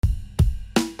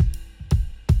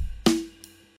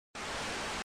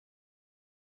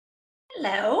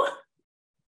Hello.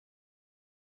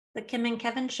 The Kim and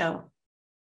Kevin show.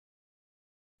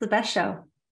 The best show.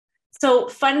 So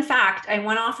fun fact, I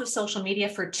went off of social media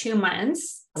for 2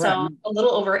 months. Right. So a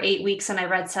little over 8 weeks, and I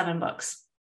read 7 books.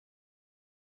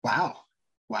 Wow.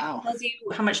 Wow. Tells you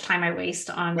how much time I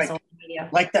waste on social media.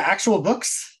 Like the actual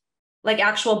books? Like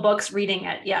actual books, reading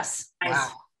it. Yes. Wow.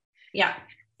 Yeah.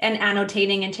 And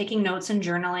annotating and taking notes and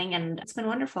journaling. And it's been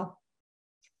wonderful.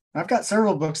 I've got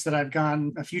several books that I've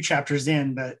gone a few chapters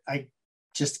in, but I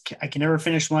can never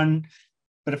finish one.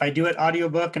 But if I do it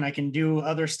audiobook and I can do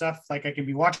other stuff, like I can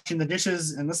be washing the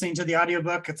dishes and listening to the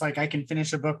audiobook, it's like I can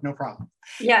finish a book, no problem.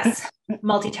 Yes.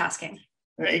 Multitasking.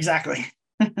 Exactly.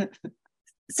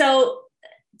 So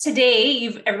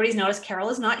today, everybody's noticed Carol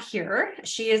is not here.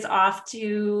 She is off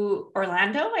to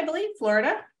Orlando, I believe,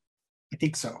 Florida. I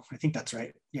think so. I think that's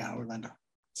right. Yeah, Orlando.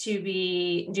 To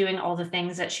be doing all the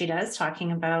things that she does,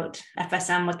 talking about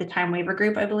FSM with the Time Waiver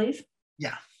Group, I believe.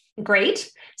 Yeah.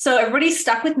 Great. So everybody's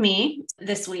stuck with me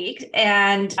this week.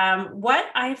 And what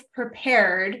I've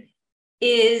prepared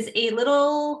is a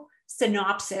little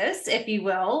synopsis, if you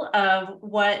will, of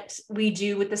what we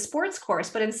do with the sports course.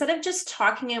 But instead of just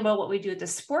talking about what we do with the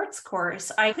sports course,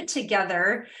 I put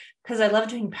together, because I love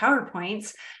doing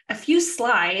PowerPoints, a few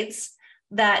slides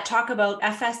that talk about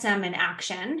FSM in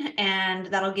action. And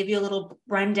that'll give you a little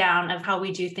rundown of how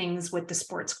we do things with the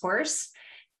sports course.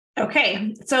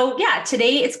 Okay, so yeah,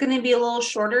 today it's going to be a little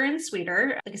shorter and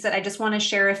sweeter. Like I said, I just want to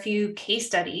share a few case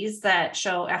studies that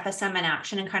show FSM in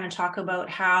action and kind of talk about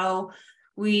how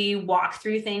we walk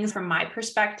through things from my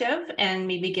perspective and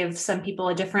maybe give some people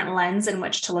a different lens in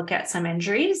which to look at some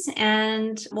injuries,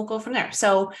 and we'll go from there.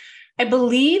 So I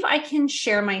believe I can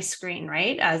share my screen,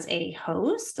 right? As a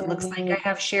host, it looks like I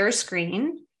have share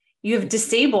screen. You have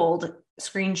disabled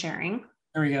screen sharing.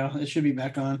 There we go. It should be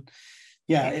back on.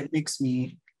 Yeah, okay. It makes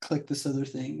me click this other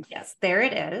thing. Yes, there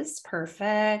it is.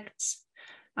 Perfect.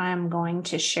 I'm going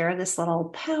to share this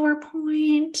little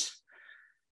PowerPoint.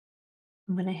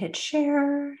 I'm going to hit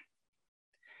share.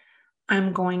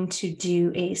 I'm going to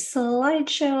do a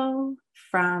slideshow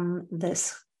from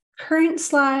this current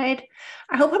slide.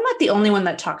 I hope I'm not the only one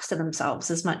that talks to themselves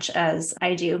as much as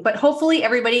I do, but hopefully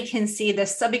everybody can see the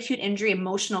subacute injury,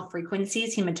 emotional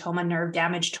frequencies, hematoma, nerve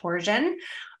damage, torsion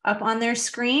up on their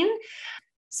screen.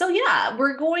 So yeah,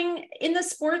 we're going in the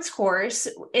sports course,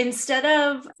 instead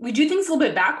of, we do things a little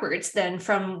bit backwards then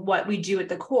from what we do at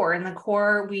the core. In the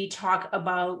core, we talk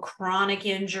about chronic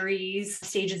injuries,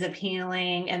 stages of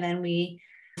healing, and then we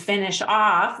finish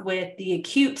off with the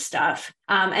acute stuff.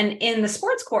 And in the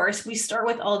sports course, we start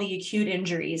with all the acute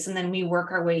injuries, and then we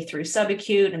work our way through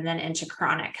subacute and then into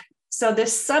chronic. So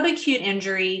this subacute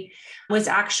injury was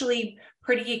actually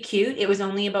pretty acute. It was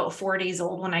only about 4 days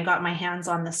old when I got my hands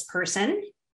on this person.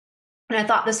 And I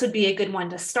thought this would be a good one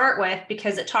to start with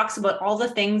because it talks about all the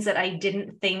things that I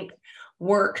didn't think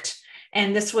worked.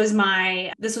 And this was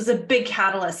a big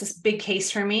catalyst, this big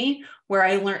case for me where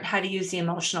I learned how to use the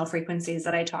emotional frequencies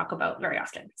that I talk about very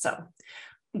often. So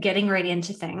getting right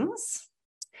into things.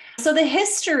 So the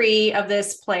history of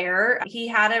this player, he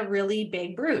had a really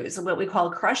big bruise, what we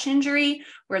call a crush injury,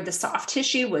 where the soft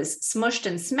tissue was smushed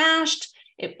and smashed.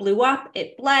 It blew up,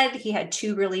 it bled. He had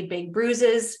 2 really big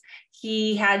bruises.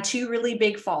 He had 2 really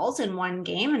big falls in one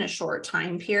game in a short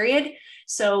time period.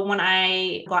 So when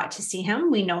I got to see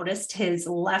him, we noticed his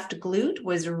left glute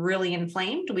was really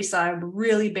inflamed. We saw a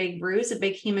really big bruise, a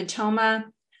big hematoma.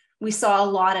 We saw a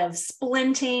lot of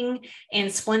splinting, and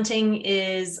splinting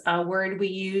is a word we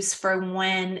use for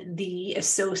when the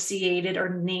associated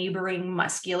or neighboring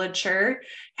musculature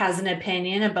has an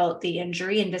opinion about the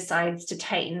injury and decides to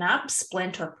tighten up,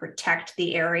 splint, or protect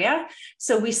the area.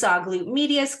 So we saw glute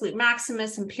medius, glute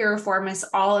maximus, and piriformis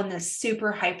all in this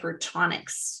super hypertonic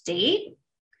state.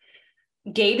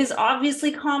 Gait is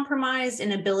obviously compromised,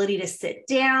 inability to sit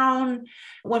down.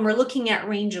 When we're looking at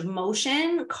range of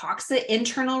motion, coccyx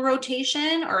internal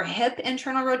rotation or hip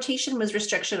internal rotation was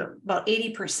restricted about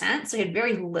 80%. So he had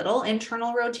very little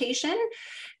internal rotation.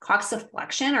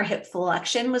 Coxiflexion or hip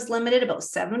flexion was limited about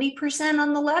 70%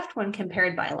 on the left when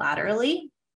compared bilaterally.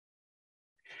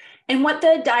 And what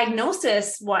the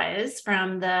diagnosis was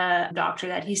from the doctor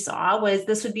that he saw was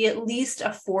this would be at least a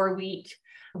 4-week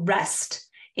rest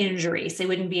injury. So they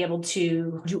wouldn't be able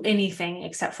to do anything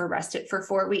except for rest it for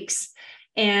 4 weeks.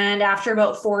 And after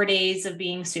about 4 days of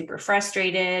being super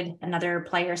frustrated, another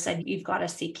player said, you've got to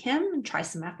see Kim and try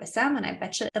some FSM, and I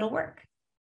bet you it'll work.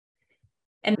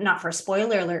 And not for a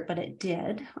spoiler alert, but it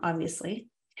did, obviously.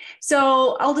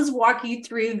 So I'll just walk you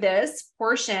through this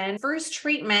portion. First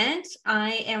treatment,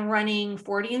 I am running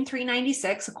 40 and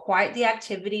 396, quiet the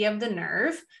activity of the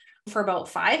nerve for about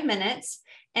 5 minutes.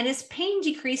 and his pain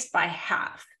decreased by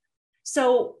half.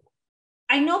 So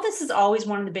I know this is always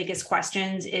one of the biggest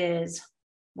questions is,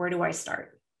 where do I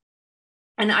start?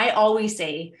 And I always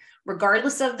say,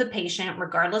 regardless of the patient,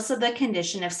 regardless of the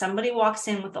condition, if somebody walks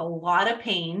in with a lot of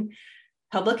pain,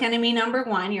 public enemy number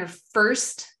one, your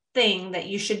first thing that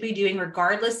you should be doing,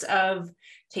 regardless of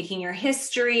taking your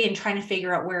history and trying to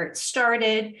figure out where it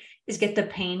started, is get the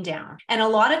pain down. And a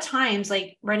lot of times,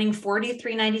 like running 40,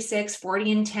 396,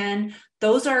 40 and 10,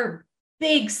 those are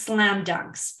big slam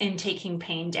dunks in taking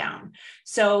pain down.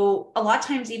 So a lot of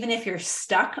times, even if you're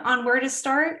stuck on where to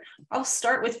start, I'll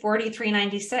start with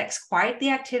 4396, quiet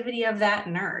the activity of that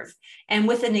nerve. And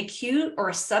with an acute or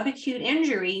subacute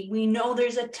injury, we know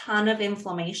there's a ton of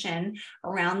inflammation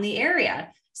around the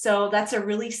area. So that's a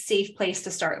really safe place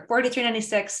to start.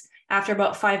 4396, after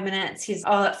about 5 minutes,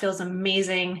 that feels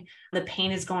amazing. The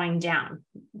pain is going down.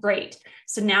 Great.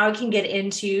 So now I can get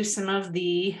into some of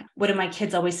what do my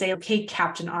kids always say? Okay,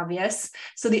 Captain Obvious.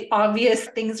 So the obvious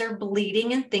things are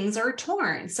bleeding and things are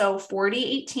torn. So 40,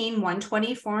 18,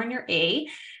 124 on your A,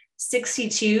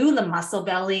 62, the muscle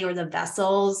belly or the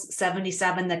vessels,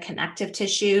 77, the connective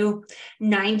tissue,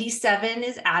 97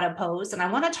 is adipose. And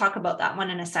I want to talk about that one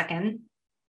in a second.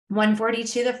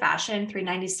 142, the fascia, and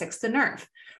 396, the nerve.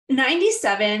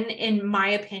 97, in my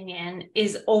opinion,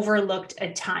 is overlooked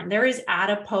a ton. There is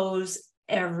adipose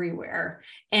everywhere.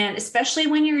 And especially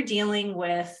when you're dealing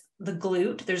with the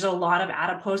glute, there's a lot of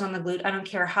adipose on the glute. I don't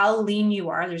care how lean you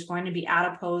are, there's going to be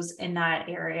adipose in that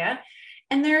area.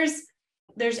 And there's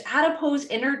adipose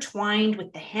intertwined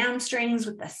with the hamstrings,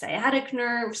 with the sciatic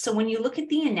nerve. So when you look at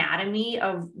the anatomy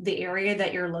of the area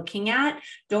that you're looking at,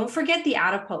 don't forget the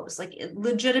adipose. Like, it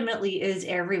legitimately is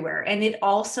everywhere. And it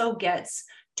also gets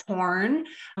torn.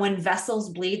 When vessels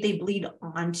bleed, they bleed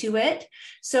onto it.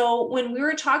 So when we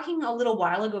were talking a little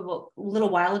while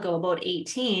ago about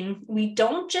 18, we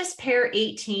don't just pair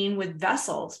 18 with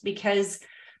vessels, because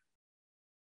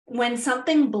when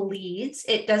something bleeds,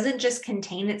 it doesn't just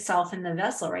contain itself in the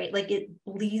vessel, right? Like, it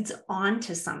bleeds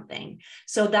onto something.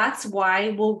 So that's why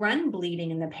we'll run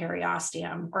bleeding in the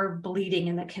periosteum, or bleeding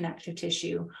in the connective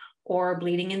tissue, or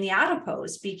bleeding in the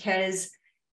adipose, because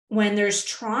when there's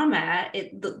trauma,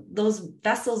 those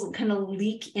vessels kind of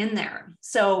leak in there.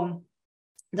 So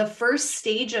the first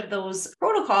stage of those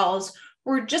protocols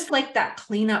were just like that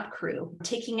cleanup crew,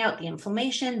 taking out the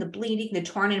inflammation, the bleeding, the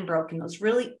torn and broken, those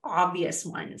really obvious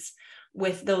ones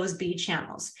with those B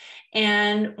channels.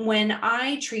 And when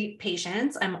I treat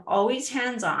patients, I'm always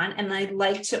hands-on, and I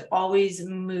like to always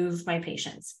move my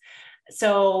patients.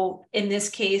 So in this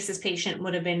case, this patient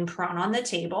would have been prone on the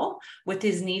table with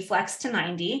his knee flexed to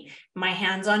 90, my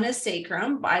hands on his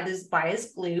sacrum by his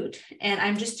glute. And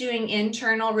I'm just doing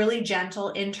internal, really gentle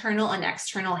internal and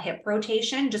external hip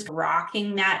rotation, just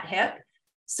rocking that hip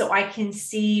so I can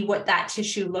see what that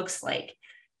tissue looks like.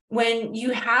 When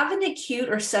you have an acute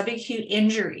or subacute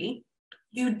injury,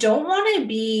 you don't want to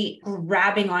be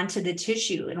grabbing onto the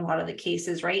tissue in a lot of the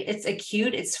cases, right? It's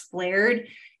acute, it's flared,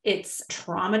 it's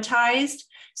traumatized.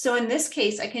 So in this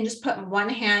case, I can just put one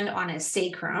hand on his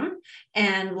sacrum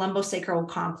and lumbosacral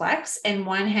complex, and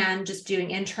one hand just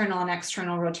doing internal and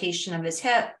external rotation of his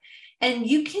hip. And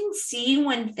you can see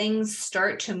when things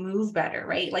start to move better,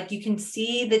 right? Like, you can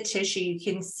see the tissue, you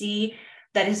can see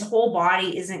that his whole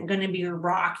body isn't going to be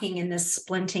rocking in this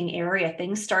splinting area.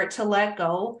 Things start to let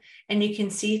go, and you can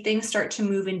see things start to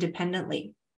move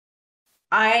independently.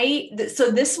 So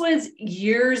this was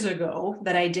years ago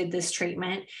that I did this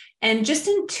treatment, and just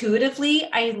intuitively,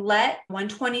 I let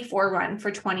 124 run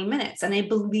for 20 minutes. And I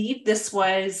believe this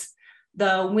was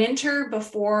the winter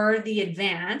before the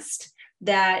advanced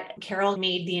that Carol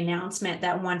made the announcement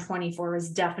that 124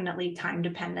 is definitely time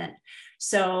dependent.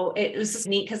 So it was just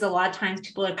neat, because a lot of times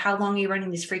people are like, how long are you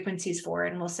running these frequencies for?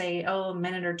 And we'll say, oh, a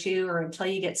minute or two, or until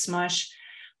you get smush.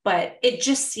 But it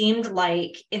just seemed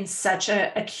like in such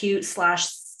a acute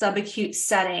 / subacute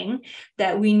setting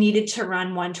that we needed to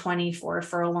run 124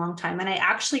 for a long time. And I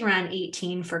actually ran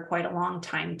 18 for quite a long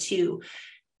time too,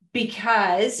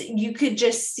 because you could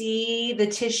just see the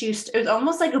tissue. It was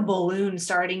almost like a balloon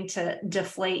starting to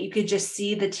deflate. You could just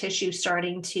see the tissue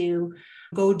starting to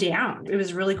go down. It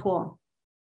was really cool.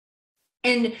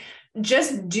 And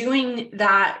just doing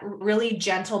that really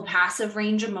gentle passive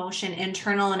range of motion,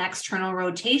 internal and external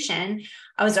rotation,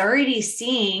 I was already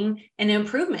seeing an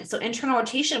improvement. So internal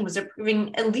rotation was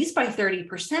improving at least by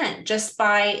 30% just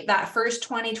by that first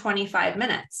 20, 25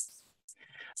 minutes.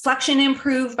 Flexion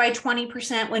improved by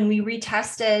 20% when we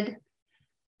retested.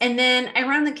 And then I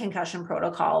ran the concussion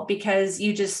protocol, because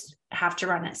you just have to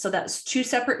run it. So that's 2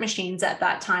 separate machines at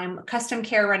that time. Custom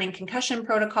care running concussion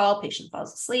protocol, patient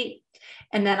falls asleep.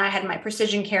 And then I had my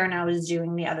precision care and I was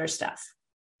doing the other stuff.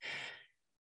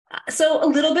 So a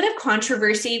little bit of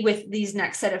controversy with these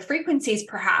next set of frequencies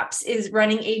perhaps is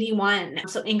running 81.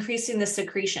 So increasing the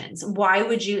secretions. Why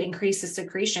would you increase the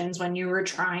secretions when you were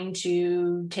trying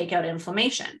to take out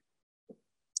inflammation?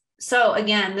 So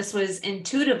again, this was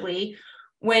intuitively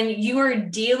when you are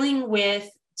dealing with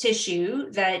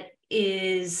tissue that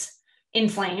is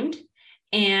inflamed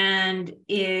and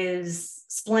is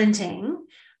splinting,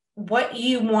 what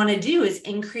you want to do is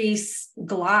increase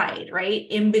glide, right,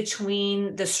 in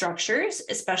between the structures,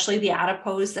 especially the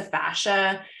adipose, the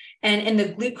fascia, and in the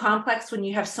glute complex. When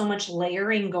you have so much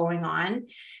layering going on,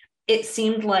 it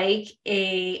seemed like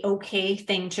a okay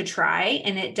thing to try,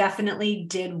 and it definitely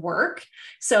did work.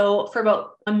 So for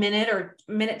about a minute or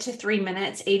minute to 3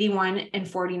 minutes, 81 and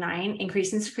 49,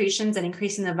 increasing secretions and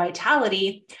increasing the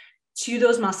vitality to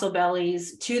those muscle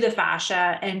bellies, to the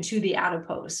fascia, and to the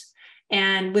adipose,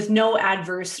 and with no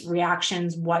adverse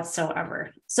reactions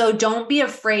whatsoever. So don't be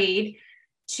afraid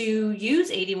to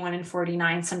use 81 and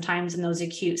 49 sometimes in those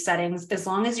acute settings, as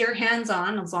long as you're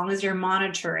hands-on, as long as you're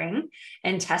monitoring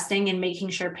and testing and making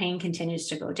sure pain continues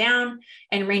to go down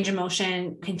and range of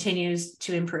motion continues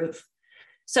to improve.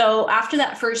 So after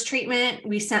that first treatment,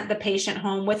 we sent the patient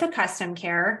home with a custom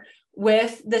care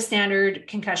with the standard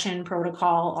concussion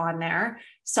protocol on there,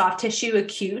 soft tissue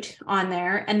acute on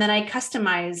there. And then I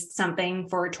customized something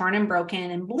for torn and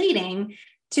broken and bleeding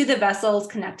to the vessels,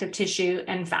 connective tissue,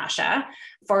 and fascia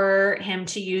for him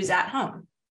to use at home.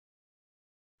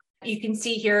 You can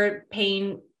see here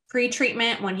pain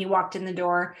pre-treatment when he walked in the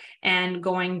door and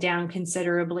going down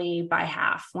considerably by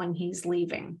half when he's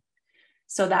leaving.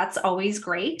 So that's always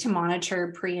great to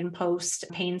monitor pre and post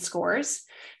pain scores.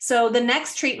 So the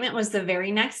next treatment was the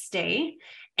very next day.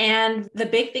 And the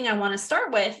big thing I want to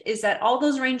start with is that all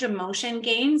those range of motion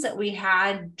gains that we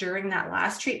had during that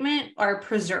last treatment are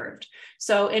preserved.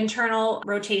 So internal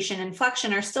rotation and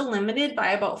flexion are still limited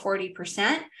by about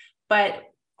 40%, but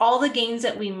all the gains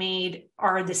that we made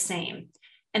are the same.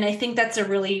 And I think that's a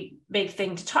really big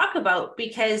thing to talk about,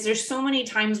 because there's so many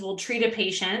times we'll treat a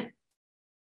patient,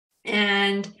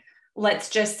 and let's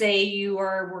just say you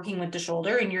are working with the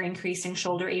shoulder and you're increasing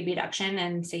shoulder abduction,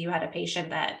 and say you had a patient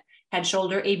that had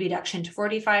shoulder abduction to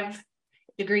 45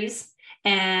 degrees.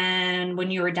 And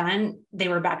when you were done, they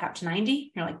were back up to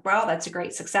 90. You're like, wow, that's a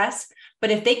great success.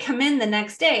 But if they come in the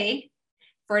next day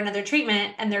for another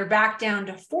treatment and they're back down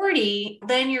to 40,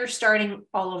 then you're starting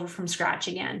all over from scratch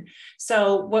again.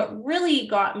 So what really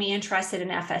got me interested in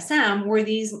FSM were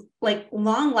these like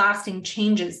long-lasting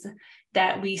changes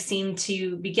that we seem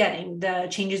to be getting. The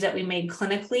changes that we made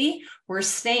clinically were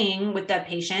staying with that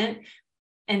patient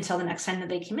until the next time that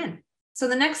they came in. So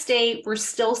the next day, we're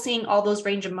still seeing all those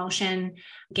range of motion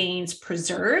gains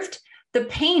preserved. The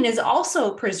pain is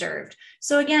also preserved.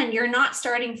 So again, you're not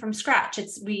starting from scratch.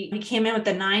 We came in with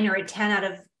a 9 or a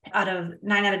 10 out of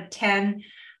 9 out of 10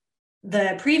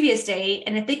 the previous day.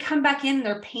 And if they come back in,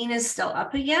 their pain is still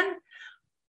up again.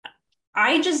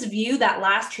 I just view that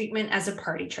last treatment as a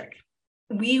party trick.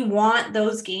 We want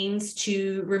those gains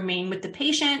to remain with the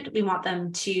patient. We want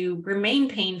them to remain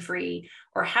pain-free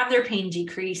or have their pain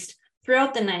decreased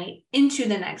throughout the night into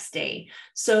the next day,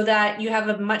 so that you have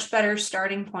a much better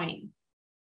starting point.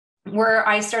 Where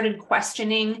I started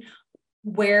questioning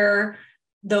where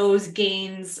those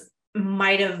gains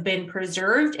might have been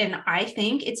preserved. And I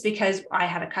think it's because I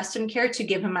had a custom care to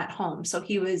give him at home. So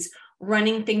he was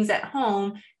running things at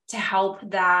home to help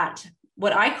that,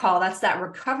 what I call, that's that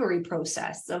recovery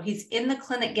process. So he's in the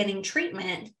clinic getting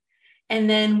treatment. And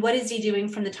then what is he doing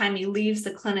from the time he leaves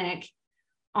the clinic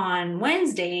on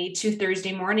Wednesday to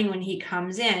Thursday morning when he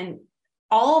comes in?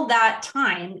 All that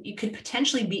time, you could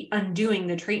potentially be undoing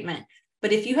the treatment.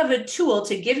 But if you have a tool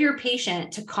to give your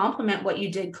patient to complement what you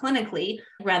did clinically,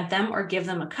 rent them or give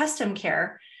them a custom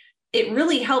care, it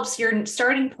really helps your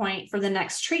starting point for the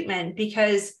next treatment,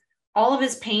 because all of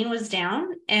his pain was down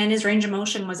and his range of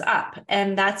motion was up.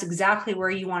 And that's exactly where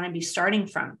you want to be starting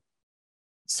from.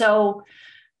 So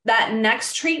that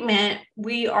next treatment,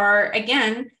 we are,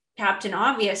 again, Captain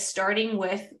Obvious, starting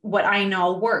with what I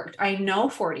know worked. I know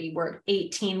 40 worked,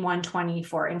 18, 120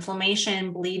 for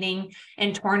inflammation, bleeding,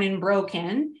 and torn and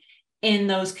broken in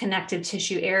those connective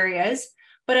tissue areas.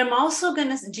 But I'm also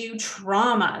going to do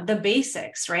trauma, the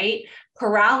basics, right?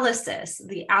 Paralysis,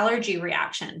 the allergy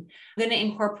reaction. I'm going to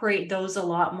incorporate those a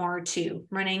lot more too,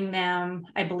 running them,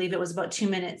 I believe it was about 2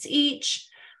 minutes each.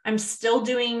 I'm still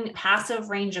doing passive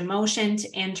range of motion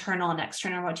to internal and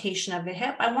external rotation of the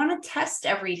hip. I want to test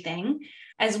everything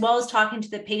as well as talking to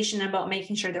the patient about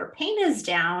making sure their pain is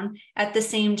down at the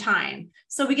same time.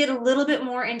 So we get a little bit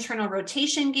more internal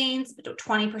rotation gains,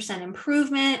 20%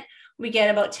 improvement. We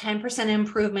get about 10%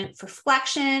 improvement for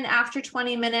flexion after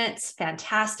 20 minutes.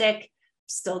 Fantastic.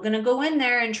 Still going to go in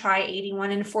there and try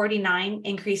 81 and 49,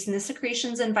 increasing the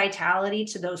secretions and vitality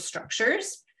to those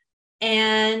structures.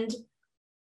 And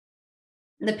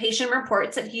the patient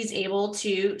reports that he's able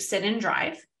to sit and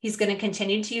drive. He's going to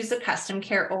continue to use the custom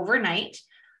care overnight.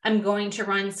 I'm going to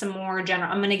run some more I'm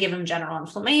going to give him general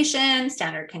inflammation,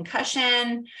 standard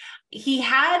concussion. He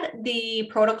had the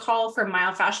protocol for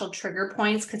myofascial trigger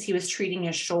points because he was treating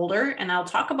his shoulder. And I'll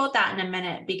talk about that in a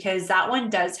minute, because that one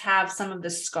does have some of the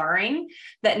scarring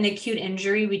that in acute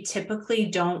injury we typically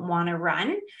don't want to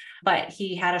run. But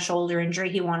he had a shoulder injury.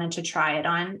 He wanted to try it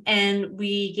on. And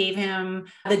we gave him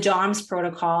the DOMS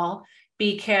protocol,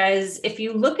 because if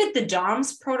you look at the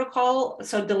DOMS protocol,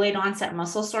 so delayed onset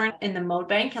muscle soreness in the mode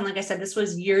bank, and like I said, this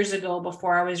was years ago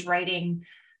before I was writing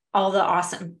all the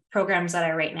awesome programs that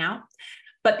I write now.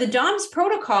 But the DOMS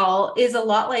protocol is a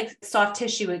lot like soft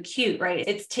tissue acute, right?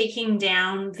 It's taking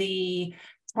down the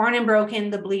torn and broken,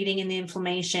 the bleeding and the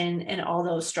inflammation and all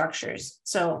those structures.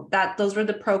 So those were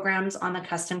the programs on the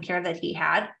custom care that he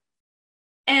had.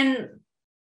 And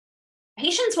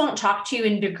patients won't talk to you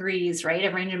in degrees, right,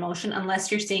 of range of motion,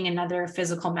 unless you're seeing another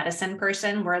physical medicine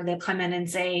person where they'll come in and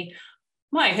say,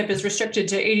 my hip is restricted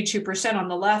to 82% on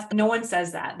the left. No one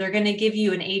says that. They're going to give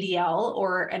you an ADL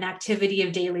or an activity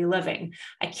of daily living.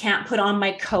 I can't put on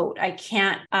my coat. I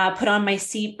can't put on my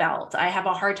seatbelt. I have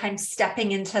a hard time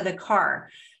stepping into the car.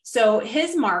 So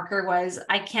his marker was,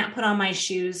 I can't put on my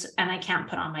shoes and I can't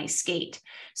put on my skate.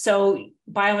 So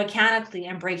biomechanically,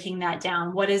 I'm breaking that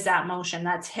down. What is that motion?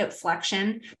 That's hip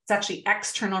flexion. It's actually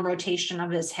external rotation of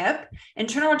his hip.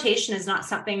 Internal rotation is not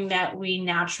something that we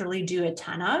naturally do a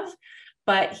ton of,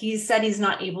 but he said he's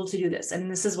not able to do this. And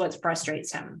this is what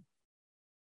frustrates him.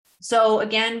 So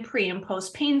again, pre and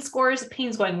post pain scores,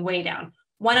 pain's going way down.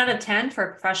 1 out of 10 for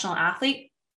a professional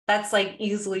athlete, that's like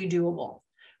easily doable,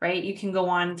 right? You can go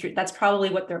on through, that's probably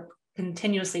what they're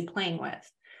continuously playing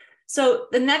with. So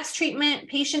the next treatment,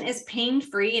 patient is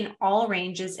pain-free in all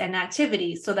ranges and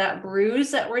activities. So that bruise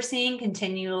that we're seeing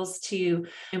continues to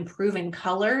improve in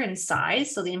color and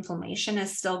size. So the inflammation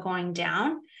is still going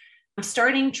down.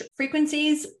 Starting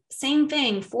frequencies, same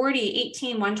thing, 40,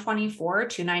 18, 124,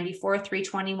 294,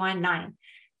 321, 9.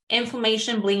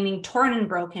 Inflammation, bleeding, torn and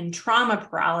broken, trauma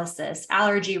paralysis,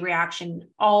 allergy reaction,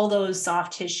 all those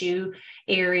soft tissue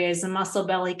areas, the muscle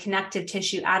belly, connective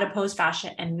tissue, adipose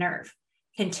fascia, and nerve.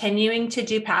 Continuing to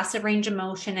do passive range of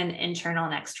motion and internal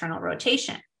and external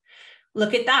rotation.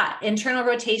 Look at that. Internal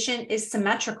rotation is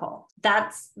symmetrical.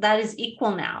 That is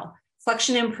equal now.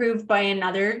 Flexion improved by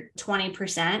another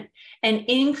 20%, and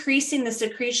increasing the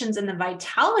secretions and the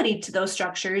vitality to those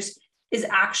structures is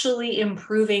actually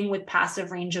improving with passive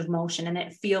range of motion, and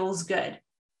it feels good.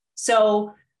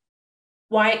 So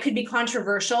why it could be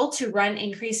controversial to run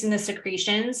increasing the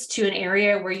secretions to an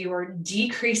area where you are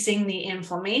decreasing the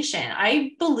inflammation.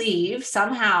 I believe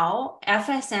somehow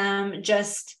FSM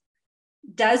just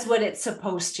does what it's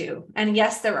supposed to. And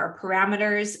yes, there are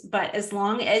parameters, but as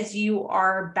long as you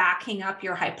are backing up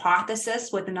your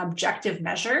hypothesis with an objective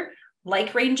measure,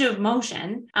 like range of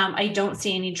motion, I don't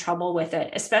see any trouble with it,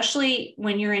 especially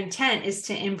when your intent is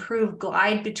to improve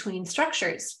glide between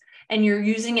structures and you're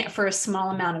using it for a small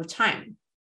amount of time.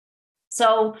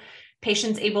 So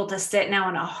patients able to sit now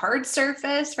on a hard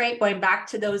surface, right? Going back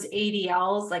to those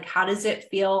ADLs, like how does it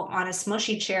feel on a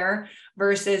smushy chair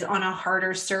versus on a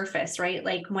harder surface, right?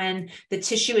 Like when the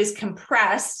tissue is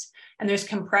compressed and there's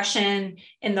compression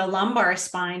in the lumbar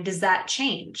spine, does that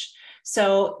change?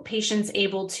 So patients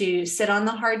able to sit on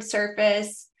the hard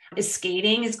surface, is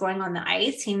skating, is going on the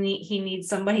ice. He needs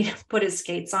somebody to put his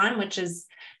skates on, which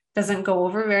doesn't go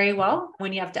over very well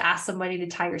when you have to ask somebody to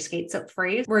tie your skates up for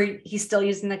you, where he's still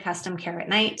using the custom care at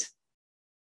night.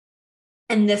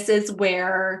 And this is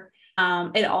where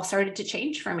it all started to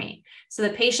change for me. So the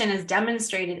patient has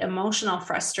demonstrated emotional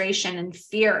frustration and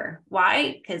fear.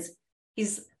 Why? Because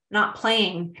he's not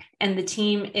playing and the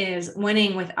team is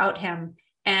winning without him.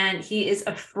 And he is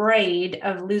afraid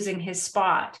of losing his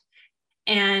spot.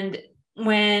 And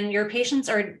when your patients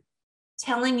are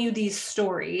telling you these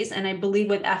stories, and I believe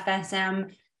with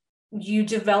FSM, you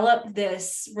develop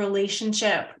this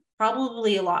relationship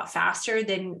probably a lot faster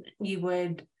than you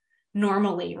would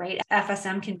normally, right?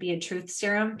 FSM can be a truth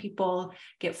serum. People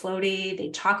get floaty, they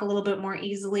talk a little bit more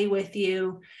easily with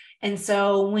you. And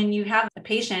so when you have a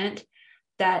patient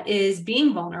that is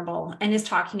being vulnerable and is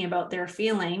talking about their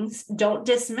feelings, don't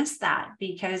dismiss that,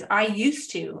 because I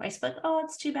used to. I was like, oh,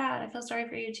 it's too bad. I feel sorry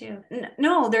for you too.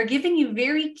 No, they're giving you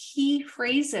very key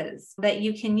phrases that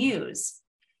you can use.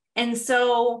 And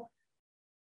so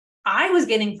I was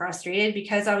getting frustrated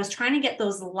because I was trying to get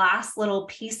those last little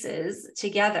pieces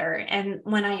together. And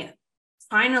when I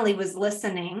finally was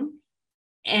listening,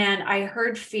 and I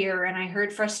heard fear, and I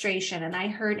heard frustration, and I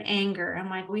heard anger, I'm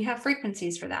like, we have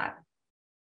frequencies for that.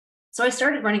 So I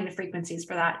started running the frequencies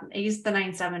for that. I used the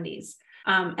 970s.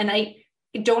 And I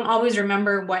don't always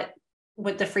remember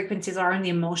what the frequencies are on the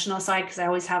emotional side, because I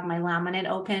always have my laminate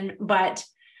open, but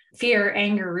fear,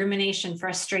 anger, rumination,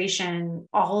 frustration,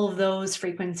 all of those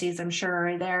frequencies, I'm sure,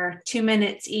 are there, 2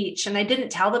 minutes each. And I didn't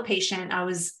tell the patient I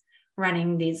was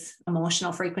running these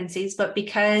emotional frequencies, but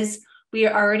because we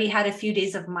already had a few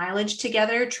days of mileage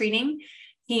together treating,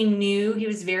 he knew, he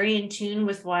was very in tune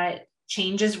with what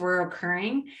changes were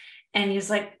occurring. And he was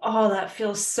like, oh, that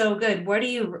feels so good.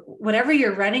 Whatever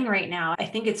you're running right now, I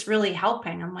think it's really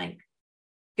helping. I'm like,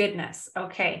 goodness.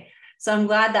 Okay. So I'm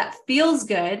glad that feels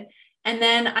good. And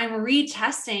then I'm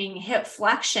retesting hip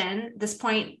flexion. This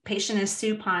point, patient is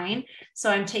supine. So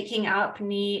I'm taking up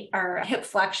knee or hip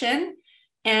flexion,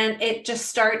 and it just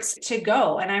starts to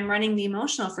go. And I'm running the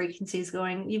emotional frequencies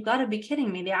going, you've got to be kidding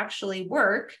me. They actually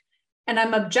work. And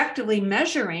I'm objectively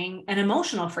measuring an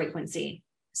emotional frequency.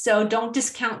 So don't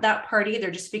discount that part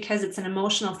either. Just because it's an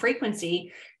emotional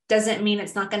frequency doesn't mean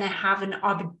it's not going to have an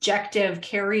objective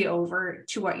carryover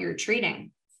to what you're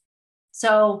treating.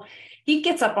 So he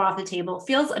gets up off the table,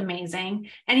 feels amazing.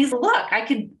 And he's, look, I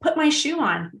could put my shoe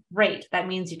on. Great. That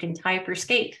means you can tie up your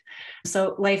skate.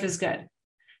 So life is good.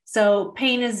 So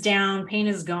pain is down, pain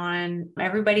is gone.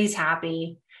 Everybody's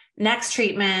happy. Next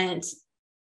treatment.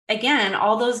 Again,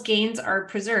 all those gains are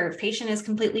preserved. Patient is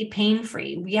completely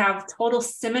pain-free. We have total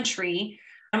symmetry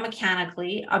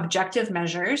mechanically, objective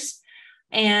measures,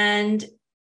 and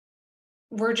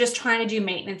we're just trying to do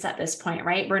maintenance at this point,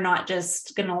 right? We're not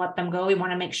just going to let them go. We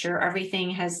want to make sure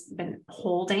everything has been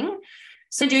holding.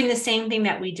 So doing the same thing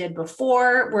that we did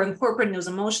before, we're incorporating those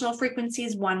emotional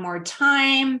frequencies one more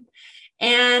time.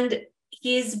 And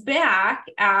he's back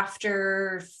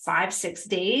after 5-6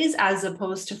 days as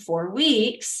opposed to 4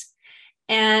 weeks.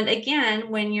 And again,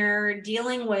 when you're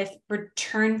dealing with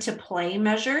return to play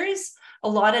measures, a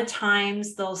lot of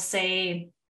times they'll say,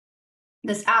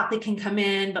 this athlete can come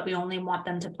in, but we only want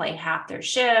them to play half their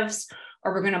shifts,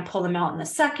 or we're going to pull them out in the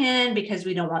second because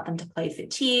we don't want them to play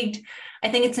fatigued. I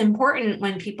think it's important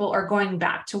when people are going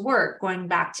back to work, going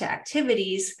back to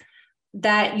activities,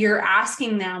 that you're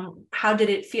asking them, how did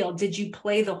it feel? Did you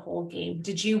play the whole game?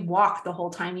 Did you walk the whole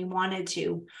time you wanted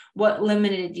to? What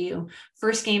limited you?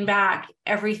 First game back,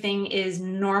 everything is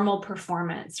normal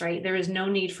performance, right? There is no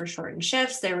need for shortened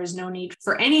shifts. There was no need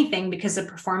for anything because the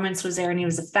performance was there and he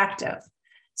was effective.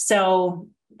 So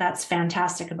that's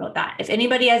fantastic about that. If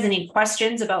anybody has any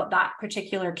questions about that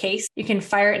particular case, you can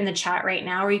fire it in the chat right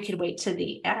now, or you could wait to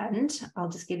the end. I'll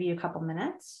just give you a couple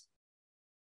minutes.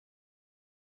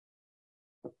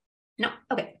 No.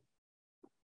 Okay.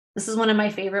 This is one of my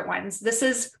favorite ones.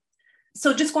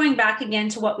 So just going back again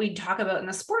to what we talk about in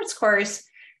the sports course.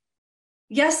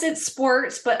 Yes, it's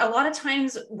sports, but a lot of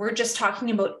times we're just talking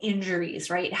about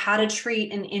injuries, right? How to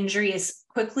treat an injury as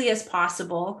quickly as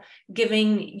possible,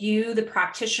 giving you, the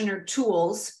practitioner,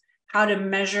 tools, how to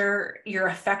measure your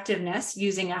effectiveness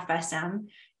using FSM.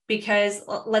 Because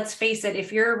let's face it,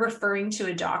 if you're referring to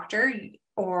a doctor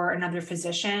or another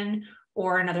physician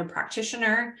or another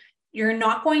practitioner, you're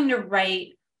not going to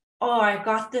write, oh, I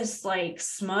got this like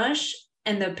smush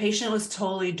and the patient was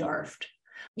totally dwarfed.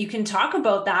 You can talk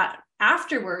about that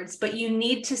afterwards, but you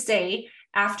need to say,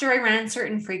 after I ran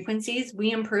certain frequencies,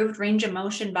 we improved range of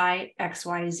motion by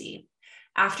XYZ.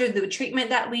 After the treatment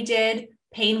that we did,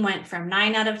 pain went from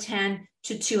 9 out of 10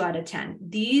 to 2 out of 10.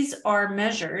 These are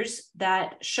measures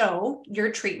that show your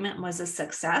treatment was a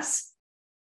success.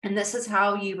 And this is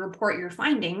how you report your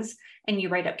findings, and you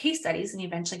write up case studies and you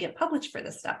eventually get published for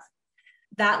this stuff.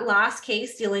 That last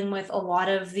case, dealing with a lot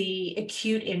of the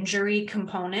acute injury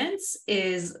components,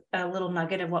 is a little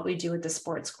nugget of what we do with the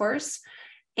sports course,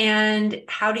 and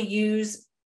how to use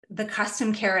the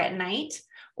custom care at night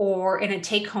or in a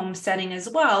take-home setting as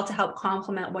well to help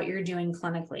complement what you're doing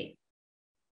clinically.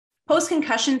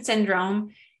 Post-concussion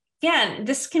syndrome. Again,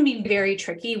 this can be very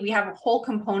tricky. We have a whole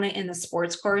component in the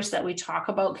sports course that we talk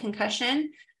about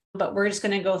concussion, but we're just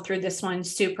going to go through this one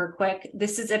super quick.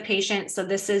 This is a patient, so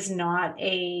this is not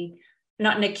an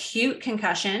acute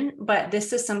concussion, but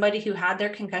this is somebody who had their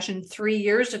concussion 3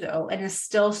 years ago and is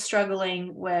still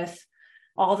struggling with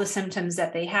all the symptoms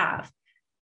that they have.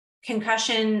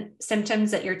 Concussion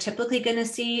symptoms that you're typically going to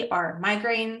see are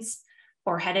migraines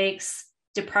or headaches,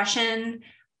 depression,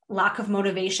 lack of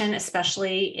motivation,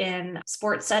 especially in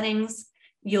sports settings.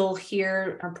 You'll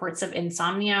hear reports of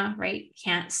insomnia, right?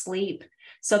 Can't sleep.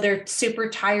 So they're super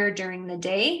tired during the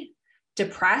day,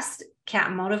 depressed,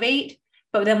 can't motivate.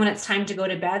 But then when it's time to go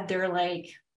to bed, they're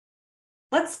like,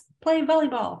 let's play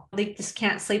volleyball. They just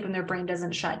can't sleep and their brain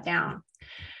doesn't shut down.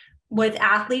 With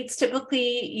athletes,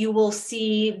 typically you will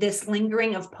see this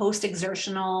lingering of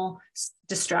post-exertional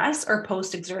distress or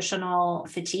post-exertional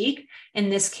fatigue. In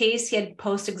this case, he had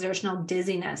post-exertional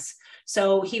dizziness.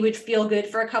 So he would feel good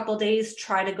for a couple of days,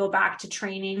 try to go back to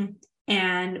training,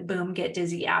 and boom, get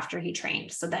dizzy after he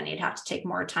trained. So then he'd have to take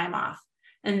more time off.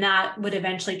 And that would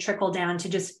eventually trickle down to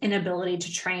just inability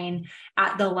to train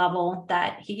at the level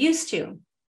that he used to.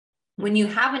 When you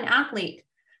have an athlete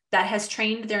that has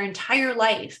trained their entire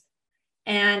life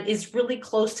and is really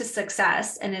close to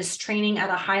success and is training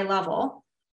at a high level,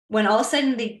 when all of a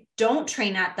sudden they don't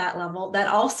train at that level, that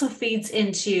also feeds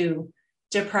into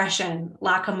depression,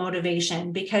 lack of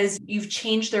motivation, because you've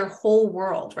changed their whole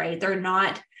world, right? They're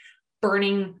not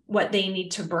burning what they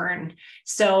need to burn.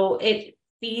 So it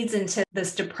feeds into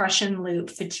this depression loop,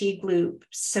 fatigue loop,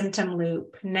 symptom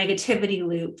loop, negativity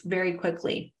loop very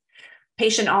quickly.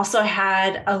 Patient also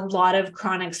had a lot of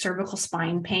chronic cervical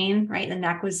spine pain, right? The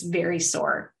neck was very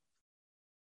sore.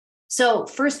 So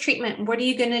first treatment, what are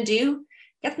you going to do?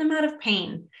 Get them out of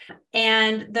pain.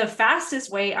 And the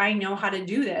fastest way I know how to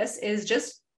do this is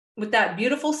just with that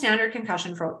beautiful standard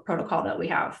concussion protocol that we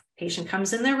have. Patient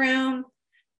comes in the room,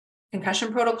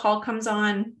 concussion protocol comes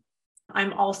on.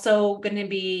 I'm also going to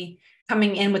be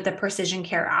coming in with the precision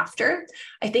care after.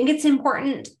 I think it's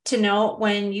important to note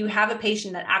when you have a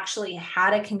patient that actually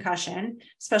had a concussion,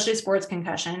 especially a sports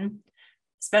concussion,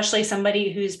 especially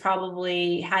somebody who's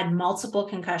probably had multiple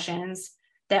concussions,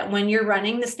 that when you're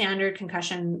running the standard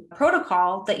concussion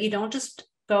protocol, that you don't just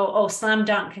go, oh, slam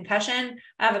dunk concussion,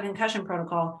 I have a concussion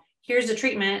protocol, here's the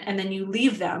treatment, and then you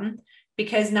leave them.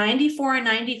 Because 94 and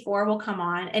 94 will come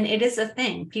on, and it is a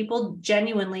thing. People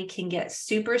genuinely can get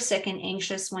super sick and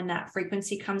anxious when that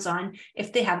frequency comes on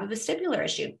if they have a vestibular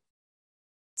issue.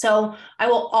 So I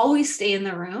will always stay in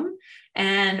the room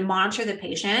and monitor the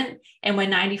patient. And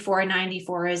when 94 and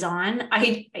 94 is on,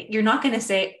 you're not going to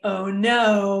say, oh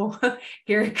no,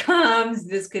 here it comes,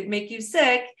 this could make you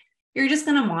sick. You're just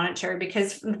going to monitor,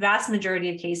 because the vast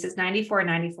majority of cases, 94 and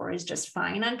 94 is just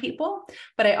fine on people.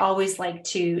 But I always like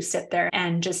to sit there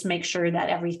and just make sure that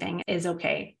everything is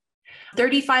okay.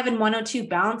 35 and 102,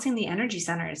 balancing the energy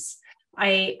centers.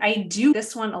 I do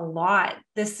this one a lot.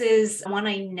 This is one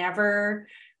I never,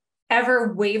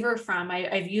 ever waver from.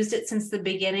 I've used it since the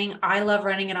beginning. I love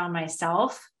running it on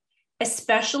myself,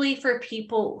 especially for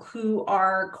people who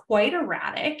are quite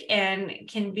erratic and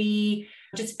can be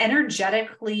just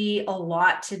energetically a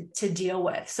lot to deal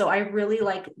with. So I really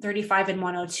like 35 and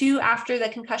 102 after the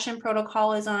concussion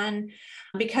protocol is on.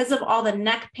 Because of all the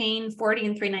neck pain, 40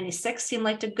 and 396 seemed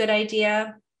like a good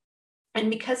idea. And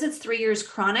because it's 3 years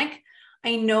chronic,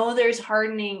 I know there's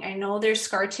hardening. I know there's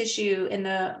scar tissue in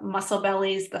the muscle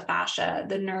bellies, the fascia,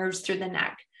 the nerves through the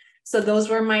neck. So those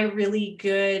were my really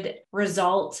good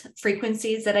result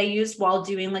frequencies that I used while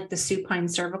doing like the supine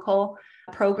cervical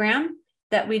program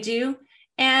that we do.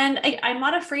 And I'm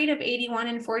not afraid of 81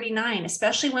 and 49,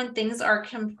 especially when things are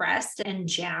compressed and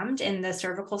jammed in the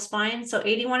cervical spine. So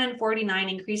 81 and 49,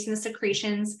 increasing the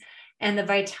secretions and the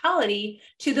vitality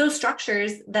to those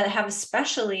structures that have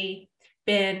especially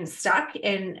been stuck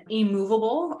and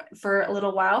immovable for a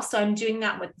little while. So I'm doing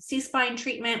that with C-spine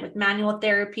treatment, with manual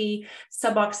therapy,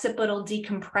 suboccipital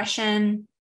decompression.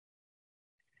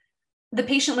 The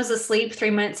patient was asleep 3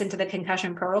 minutes into the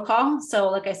concussion protocol. So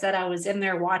like I said, I was in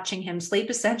there watching him sleep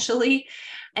essentially,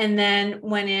 and then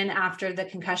went in after the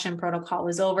concussion protocol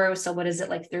was over. So what is it,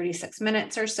 like 36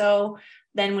 minutes or so?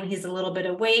 Then when he's a little bit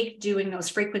awake, doing those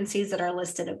frequencies that are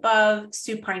listed above,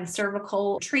 supine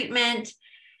cervical treatment,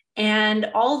 and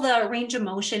all the range of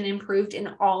motion improved in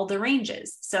all the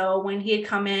ranges. So when he had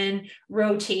come in,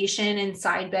 rotation and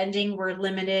side bending were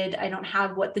limited. I don't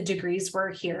have what the degrees were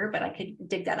here, but I could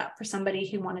dig that up for somebody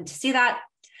who wanted to see that.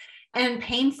 And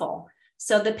painful.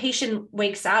 So the patient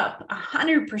wakes up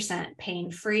 100%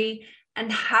 pain-free and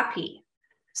happy.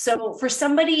 So for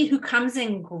somebody who comes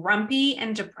in grumpy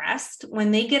and depressed,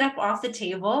 when they get up off the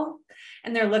table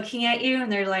and they're looking at you and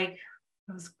they're like,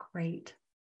 that was great.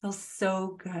 Feels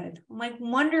so good. I'm like,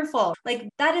 wonderful. Like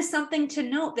that is something to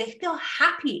note. They feel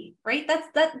happy, right?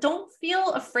 Don't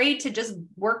feel afraid to just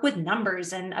work with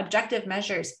numbers and objective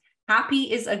measures.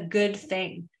 Happy is a good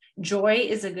thing. Joy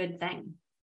is a good thing.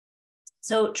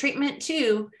 So treatment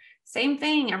 2, Same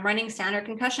thing. I'm running standard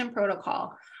concussion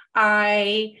protocol.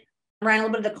 I ran a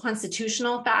little bit of the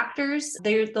constitutional factors.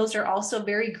 Those are also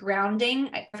very grounding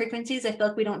frequencies. I feel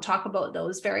like we don't talk about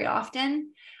those very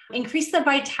often. Increase the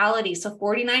vitality. So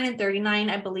 49 and 39,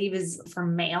 I believe, is for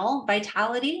male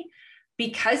vitality,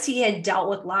 because he had dealt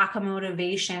with lack of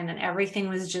motivation and everything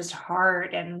was just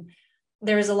hard. And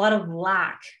there was a lot of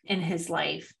lack in his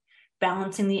life.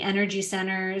 Balancing the energy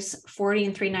centers, 40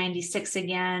 and 396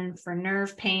 again for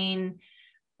nerve pain,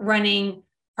 running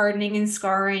hardening and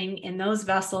scarring in those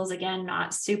vessels, again,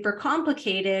 not super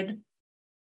complicated.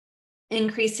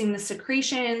 Increasing the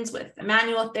secretions with the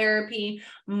manual therapy,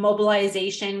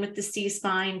 mobilization with the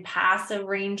C-spine, passive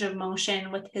range of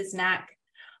motion with his neck.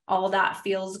 All that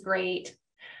feels great.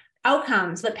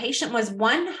 Outcomes, the patient was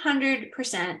 100%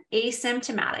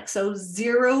 asymptomatic, so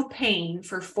zero pain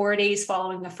for 4 days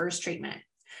following the first treatment.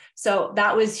 So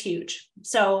that was huge.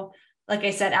 So like I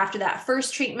said, after that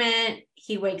first treatment,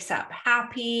 he wakes up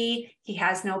happy, he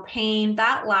has no pain.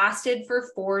 That lasted for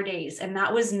 4 days, and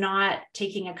that was not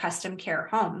taking a custom care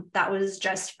home. That was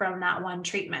just from that one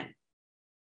treatment.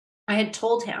 I had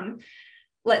told him,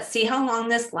 let's see how long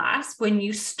this lasts. When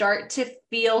you start to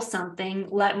feel something,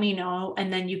 let me know,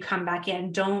 and then you come back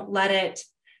in. Don't let it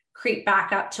creep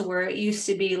back up to where it used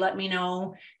to be. Let me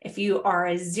know if you are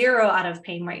a 0 out of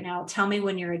pain right now. Tell me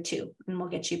when you're a 2, and we'll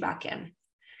get you back in.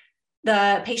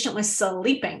 The patient was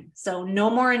sleeping, so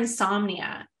no more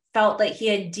insomnia, felt like he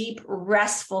had deep,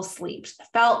 restful sleeps,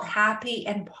 felt happy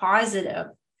and positive.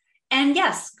 And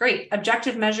yes, great.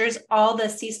 Objective measures, all the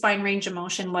C-spine range of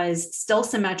motion was still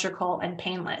symmetrical and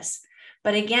painless.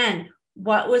 But again,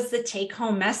 what was the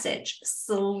take-home message?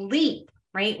 Sleep,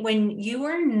 right? When you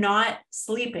are not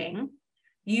sleeping,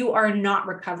 you are not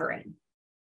recovering.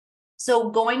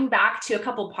 So going back to a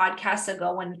couple podcasts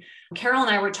ago, when Carol and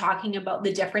I were talking about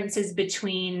the differences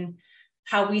between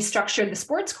how we structure the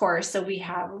sports course. So we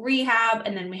have rehab,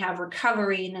 and then we have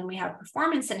recovery, and then we have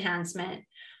performance enhancement.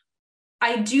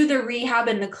 I do the rehab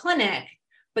in the clinic,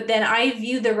 but then I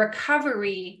view the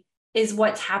recovery is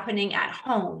what's happening at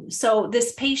home. So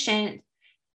this patient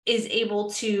is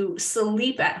able to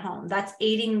sleep at home. That's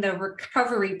aiding the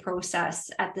recovery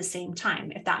process at the same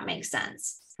time, if that makes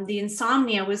sense. The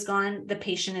insomnia was gone. The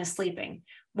patient is sleeping.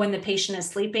 When the patient is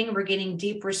sleeping, we're getting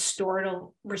deep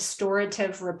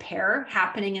restorative repair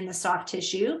happening in the soft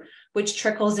tissue, which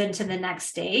trickles into the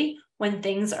next day when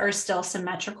things are still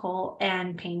symmetrical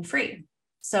and pain-free.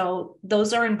 So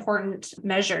those are important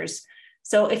measures.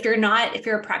 So if you're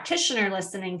a practitioner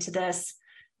listening to this,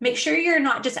 make sure you're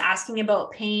not just asking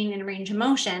about pain and range of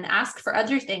motion. Ask for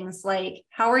other things like,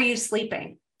 how are you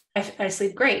sleeping? I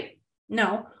sleep great.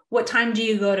 No. What time do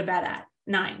you go to bed at?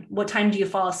 9. What time do you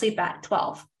fall asleep at?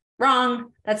 12.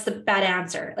 Wrong. That's the bad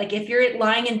answer. Like if you're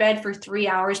lying in bed for 3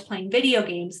 hours playing video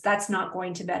games, that's not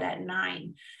going to bed at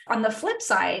 9. On the flip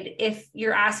side, if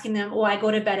you're asking them, I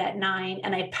go to bed at 9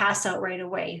 and I pass out right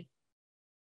away.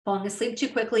 Falling asleep too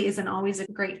quickly isn't always a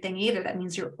great thing either. That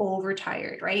means you're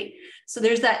overtired, right? So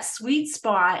there's that sweet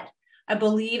spot, I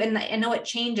believe, and I know it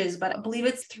changes, but I believe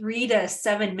it's 3 to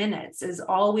 7 minutes is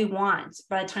all we want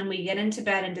by the time we get into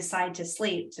bed and decide to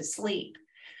sleep.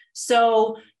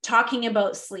 So talking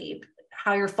about sleep,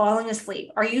 how you're falling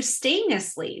asleep. Are you staying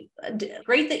asleep?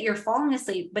 Great that you're falling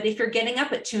asleep, but if you're getting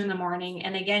up at 2 in the morning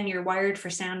and again, you're wired for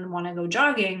sound and want to go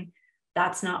jogging,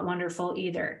 that's not wonderful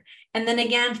either. And then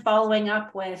again, following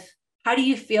up with, how do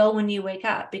you feel when you wake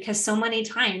up? Because so many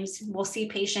times we'll see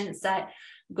patients that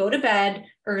go to bed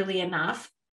early enough,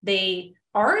 they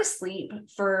are asleep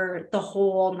for the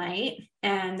whole night,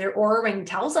 and their Oura ring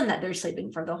tells them that they're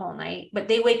sleeping for the whole night, but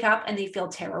they wake up and they feel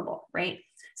terrible, right?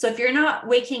 So if you're not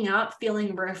waking up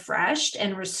feeling refreshed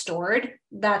and restored,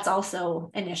 that's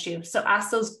also an issue. So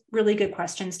ask those really good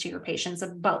questions to your patients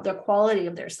about the quality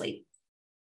of their sleep.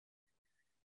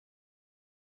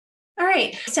 All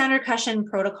right, standard concussion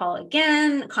protocol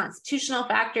again, constitutional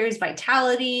factors,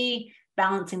 vitality,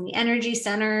 balancing the energy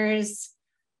centers,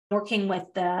 working with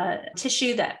the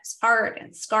tissue that's hard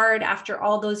and scarred after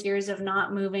all those years of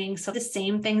not moving. So the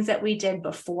same things that we did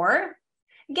before.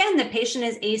 Again, the patient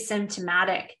is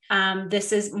asymptomatic.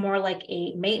 This is more like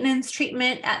a maintenance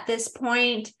treatment at this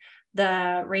point.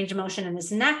 The range of motion in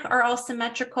his neck are all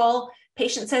symmetrical.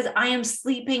 Patient says, I am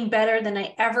sleeping better than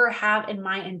I ever have in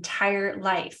my entire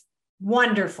life.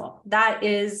 Wonderful. That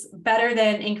is better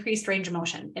than increased range of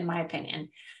motion, in my opinion.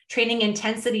 Training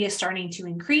intensity is starting to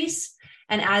increase.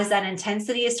 And as that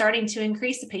intensity is starting to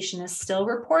increase, the patient is still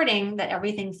reporting that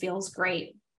everything feels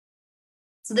great.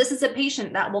 So this is a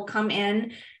patient that will come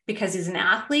in because he's an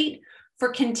athlete for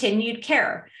continued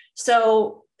care.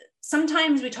 So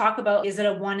sometimes we talk about, is it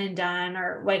a one and done,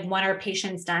 or like when are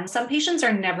patients done? Some patients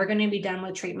are never going to be done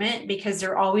with treatment because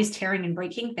they're always tearing and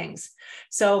breaking things.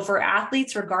 So for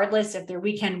athletes, regardless if they're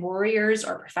weekend warriors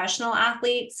or professional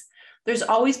athletes, there's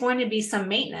always going to be some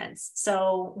maintenance.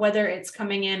 So whether it's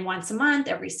coming in once a month,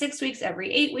 every 6 weeks,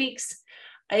 every 8 weeks,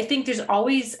 I think there's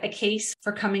always a case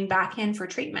for coming back in for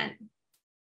treatment.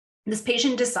 This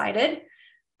patient decided,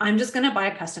 I'm just going to buy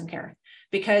a custom care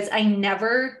because I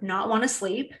never not want to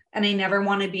sleep and I never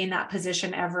want to be in that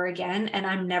position ever again. And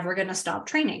I'm never going to stop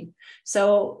training.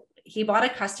 So he bought a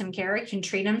custom care, he can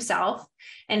treat himself.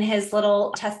 And his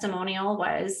little testimonial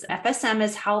was, FSM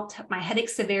has helped my headache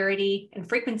severity and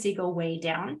frequency go way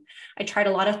down. I tried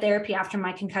a lot of therapy after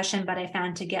my concussion, but I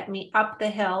found to get me up the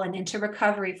hill and into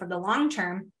recovery for the long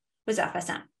term was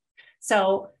FSM.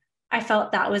 So I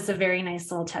felt that was a very nice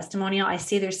little testimonial. I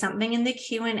see there's something in the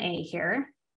Q&A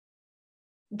here.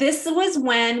 This was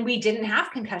when we didn't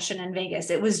have concussion in Vegas.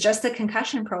 It was just a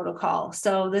concussion protocol.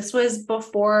 So this was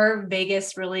before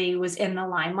Vegas really was in the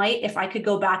limelight. If I could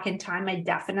go back in time, I'd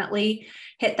definitely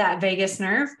hit that vagus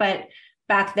nerve. But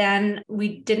back then,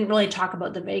 we didn't really talk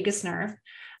about the vagus nerve.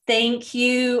 Thank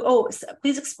you. Oh, so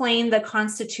please explain the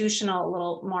constitutional a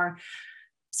little more.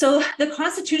 So the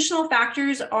constitutional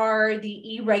factors are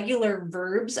the irregular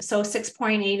verbs. So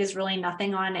 6.8 is really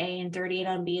nothing on A and 38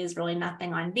 on B is really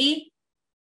nothing on B.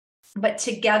 But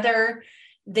together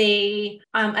they,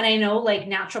 and I know like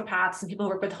naturopaths and people who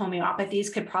work with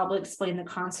homeopathies could probably explain the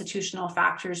constitutional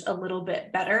factors a little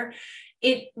bit better.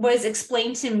 It was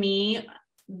explained to me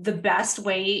the best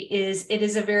way is it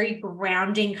is a very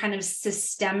grounding kind of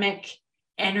systemic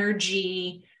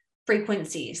energy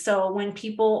frequency. So when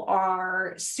people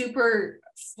are super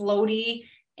floaty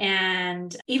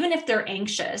and even if they're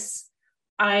anxious,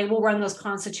 I will run those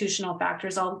constitutional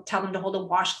factors. I'll tell them to hold a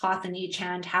washcloth in each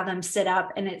hand, have them sit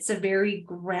up, and it's a very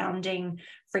grounding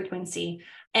frequency.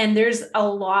 And there's a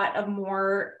lot of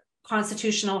more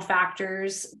constitutional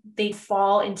factors. They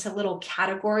fall into little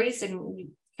categories, and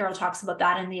Carol talks about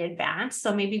that in the advance.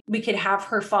 So maybe we could have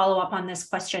her follow up on this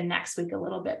question next week a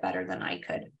little bit better than I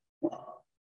could.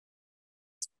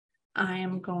 I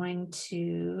am going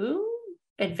to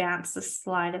advance the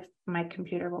slide if my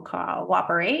computer will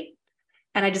cooperate.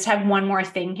 And I just have one more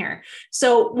thing here.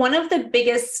 So one of the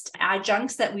biggest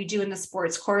adjuncts that we do in the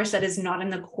sports course that is not in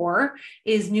the core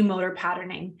is new motor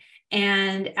patterning.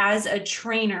 And as a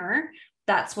trainer,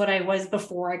 that's what I was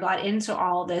before I got into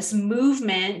all this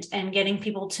movement and getting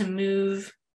people to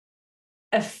move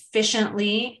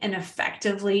efficiently and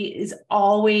effectively is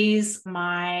always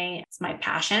my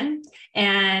passion.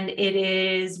 And it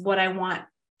is what I want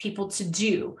people to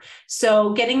do.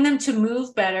 So getting them to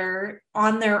move better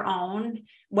on their own,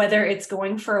 whether it's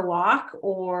going for a walk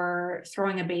or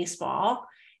throwing a baseball,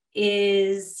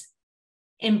 is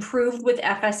improved with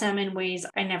FSM in ways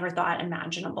I never thought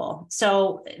imaginable.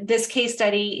 So this case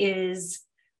study is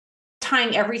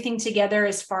tying everything together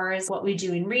as far as what we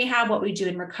do in rehab, what we do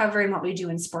in recovery, and what we do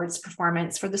in sports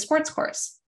performance for the sports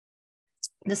course.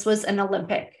 This was an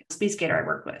Olympic speed skater I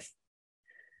worked with.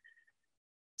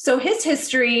 So his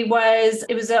history was,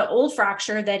 it was an old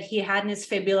fracture that he had in his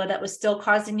fibula that was still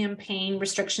causing him pain,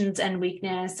 restrictions, and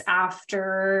weakness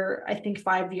after, I think,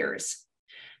 5 years.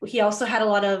 He also had a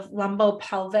lot of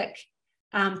lumbopelvic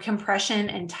compression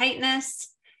and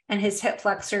tightness, and his hip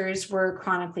flexors were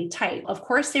chronically tight. Of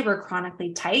course, they were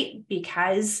chronically tight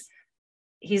because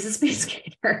he's a speed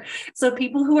skater. So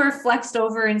people who are flexed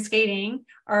over in skating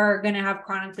are going to have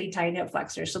chronically tight hip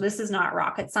flexors. So this is not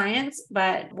rocket science,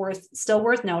 but still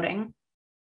worth noting.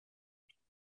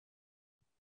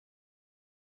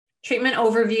 Treatment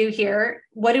overview here.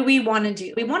 What do we want to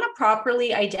do? We want to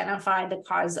properly identify the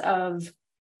cause of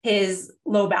his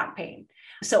low back pain.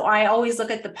 So I always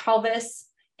look at the pelvis.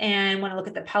 And when I look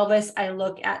at the pelvis, I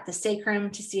look at the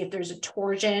sacrum to see if there's a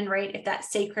torsion, right? If that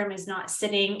sacrum is not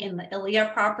sitting in the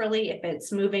ilia properly, if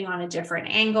it's moving on a different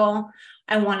angle,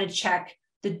 I want to check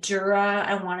the dura.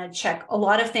 I want to check a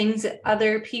lot of things that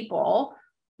other people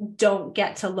don't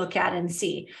get to look at and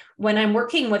see. When I'm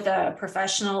working with a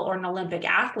professional or an Olympic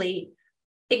athlete,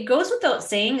 it goes without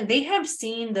saying, they have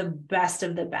seen the best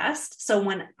of the best. So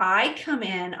when I come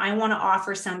in, I want to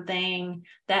offer something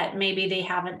that maybe they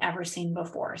haven't ever seen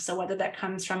before. So whether that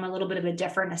comes from a little bit of a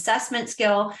different assessment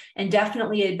skill and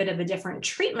definitely a bit of a different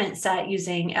treatment set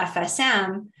using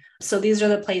FSM. So these are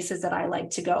the places that I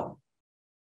like to go.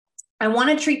 I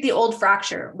want to treat the old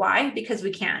fracture. Why? Because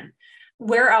we can.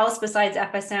 Where else besides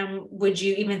FSM would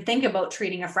you even think about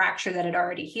treating a fracture that had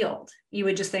already healed? You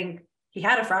would just think, he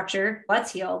had a fracture,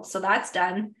 let's heal. So that's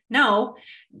done. No,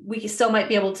 we still might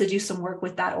be able to do some work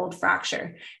with that old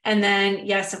fracture. And then,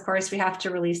 yes, of course, we have to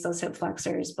release those hip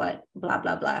flexors, but blah,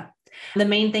 blah, blah. The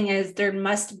main thing is there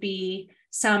must be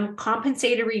some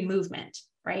compensatory movement,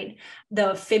 right?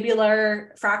 The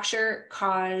fibular fracture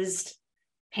caused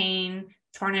pain,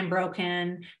 torn and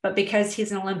broken, but because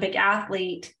he's an Olympic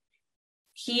athlete,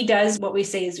 he does what we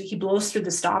say is he blows through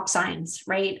the stop signs,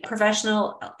 right?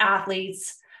 Professional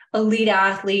athletes, elite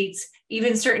athletes,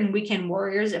 even certain weekend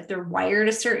warriors, if they're wired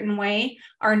a certain way,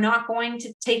 are not going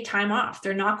to take time off.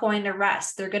 They're not going to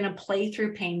rest. They're going to play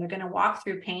through pain. They're going to walk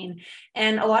through pain.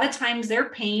 And a lot of times their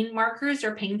pain markers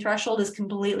or pain threshold is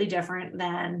completely different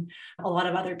than a lot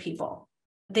of other people.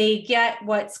 They get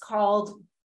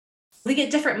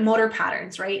different motor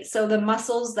patterns, right? So the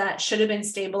muscles that should have been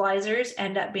stabilizers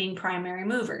end up being primary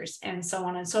movers, and so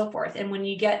on and so forth. And when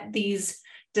you get these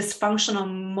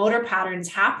dysfunctional motor patterns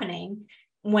happening,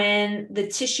 when the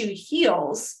tissue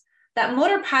heals, that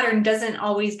motor pattern doesn't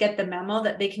always get the memo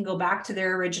that they can go back to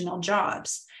their original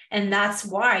jobs. And that's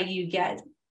why you get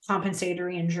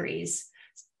compensatory injuries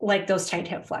like those tight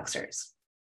hip flexors.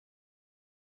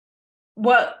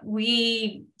 What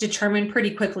we determined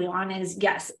pretty quickly on is,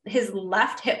 yes, his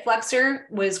left hip flexor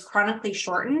was chronically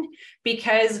shortened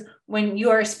because when you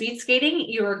are speed skating,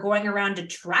 you are going around a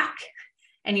track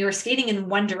and you're skating in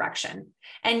one direction.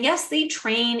 And yes, they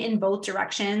train in both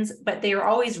directions, but they are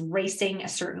always racing a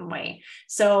certain way.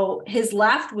 So his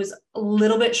left was a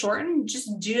little bit shortened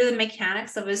just due to the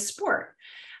mechanics of his sport.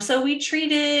 So we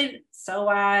treated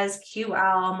psoas,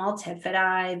 QL,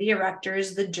 multifidi, the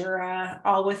erectors, the dura,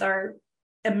 all with our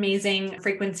amazing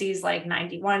frequencies like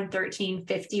 91, 13,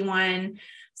 51.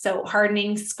 So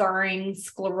hardening, scarring,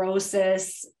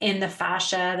 sclerosis in the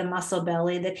fascia, the muscle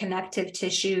belly, the connective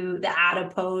tissue, the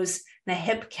adipose, the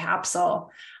hip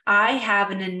capsule. I have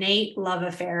an innate love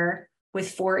affair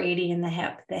with 480 in the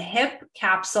hip. The hip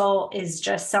capsule is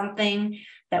just something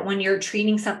that when you're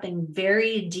treating something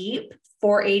very deep,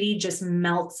 480 just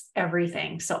melts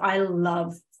everything. So I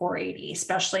love 480,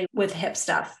 especially with hip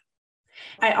stuff.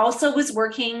 I also was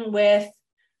working with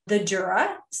the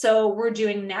dura. So we're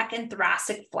doing neck and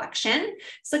thoracic flexion.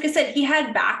 So like I said, he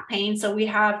had back pain. So we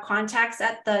have contacts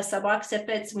at the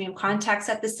suboccipits, we have contacts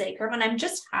at the sacrum, and I'm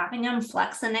just having him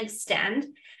flex and extend.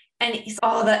 And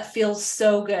that feels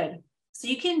so good. So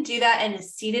you can do that in a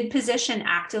seated position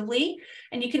actively.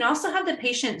 And you can also have the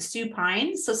patient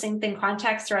supine. So same thing,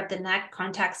 contacts throughout the neck,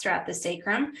 contacts throughout the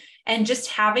sacrum, and just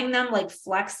having them like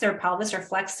flex their pelvis or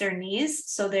flex their knees.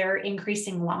 So they're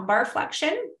increasing lumbar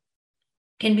flexion.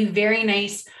 Can be very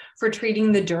nice for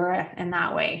treating the dura in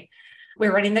that way.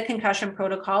 We're running the concussion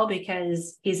protocol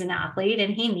because he's an athlete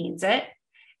and he needs it.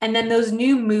 And then those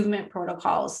new movement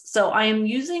protocols. So I am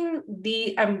using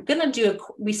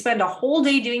we spend a whole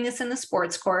day doing this in the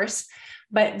sports course,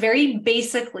 but very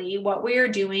basically what we are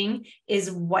doing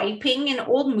is wiping an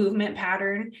old movement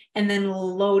pattern and then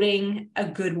loading a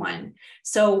good one.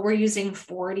 So we're using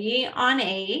 40 on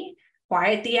A,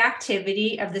 quiet the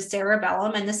activity of the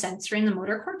cerebellum and the sensory and the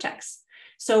motor cortex.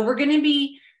 So we're going to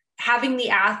be having the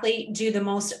athlete do the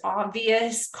most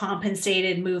obvious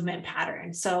compensated movement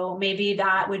pattern. So maybe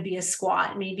that would be a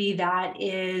squat. Maybe that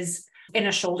is in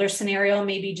a shoulder scenario,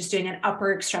 maybe just doing an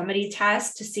upper extremity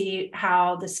test to see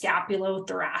how the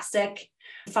scapulothoracic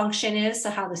function is.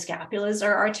 So how the scapulas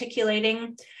are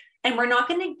articulating. And we're not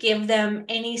going to give them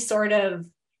any sort of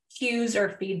cues or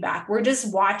feedback. We're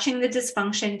just watching the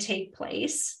dysfunction take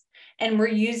place. And we're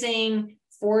using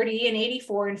 40 and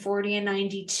 84 and 40 and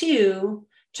 92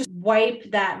 to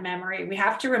wipe that memory. We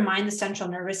have to remind the central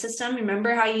nervous system,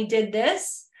 remember how you did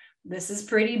this? This is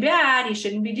pretty bad. You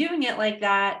shouldn't be doing it like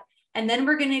that. And then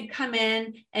we're going to come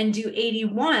in and do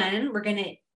 81. We're going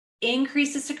to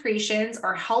increase the secretions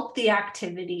or help the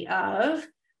activity of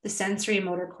the sensory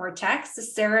motor cortex, the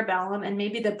cerebellum, and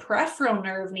maybe the peripheral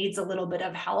nerve needs a little bit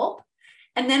of help.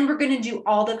 And then we're going to do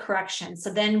all the corrections.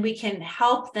 So then we can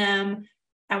help them.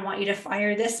 I want you to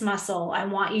fire this muscle. I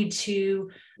want you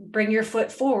to bring your foot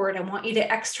forward. I want you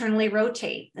to externally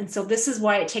rotate. And so this is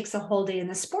why it takes a whole day in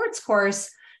the sports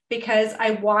course, because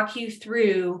I walk you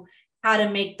through how to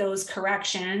make those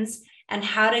corrections and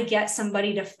how to get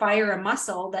somebody to fire a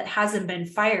muscle that hasn't been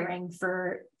firing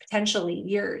for potentially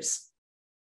years.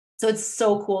 So it's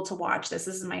so cool to watch this.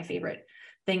 This is my favorite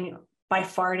thing by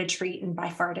far to treat and by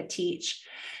far to teach.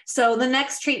 So the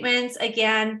next treatments,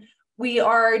 again, we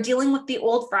are dealing with the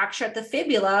old fracture at the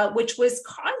fibula, which was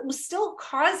still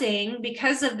causing,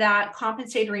 because of that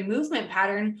compensatory movement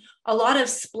pattern, a lot of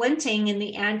splinting in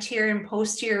the anterior and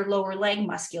posterior lower leg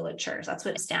musculature. That's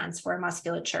what it stands for,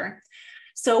 musculature.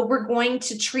 So we're going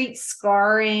to treat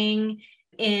scarring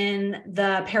in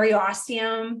the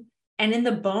periosteum and in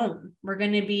the bone. We're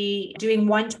going to be doing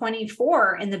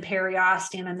 124 in the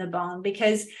periosteum and the bone,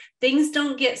 because things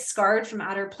don't get scarred from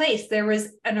out of place. There was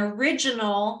an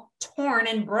original torn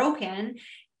and broken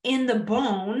in the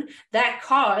bone that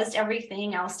caused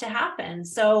everything else to happen.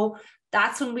 So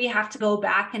that's when we have to go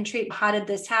back and treat, how did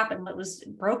this happen? What was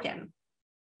broken?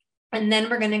 And then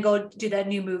we're going to go do that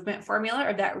new movement formula,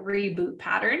 or that reboot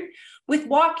pattern with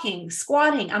walking,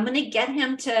 squatting. I'm going to get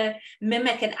him to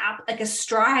mimic like a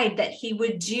stride that he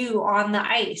would do on the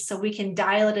ice, so we can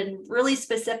dial it in really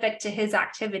specific to his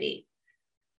activity.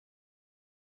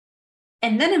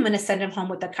 And then I'm going to send him home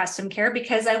with the custom care,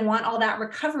 because I want all that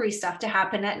recovery stuff to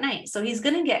happen at night. So he's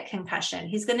going to get concussion.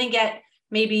 He's going to get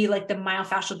maybe like the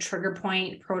myofascial trigger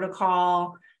point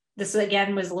protocol. This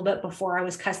again was a little bit before I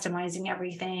was customizing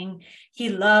everything. He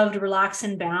loved relax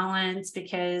and balance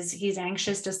because he's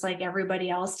anxious, just like everybody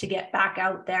else, to get back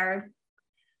out there.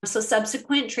 So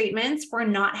subsequent treatments, we're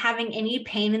not having any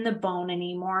pain in the bone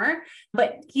anymore,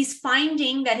 but he's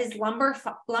finding that his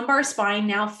lumbar spine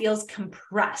now feels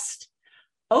compressed.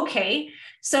 Okay,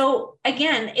 so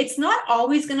again, it's not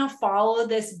always going to follow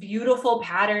this beautiful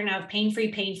pattern of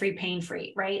pain-free, pain-free,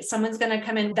 pain-free, right? Someone's going to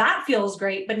come in, that feels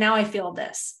great, but now I feel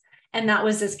this. And that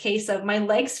was this case of my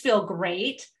legs feel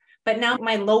great, but now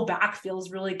my low back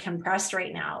feels really compressed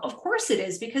right now. Of course it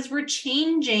is, because we're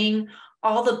changing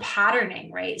all the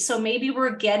patterning, right? So maybe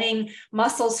we're getting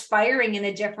muscles firing in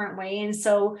a different way. And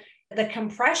so the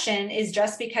compression is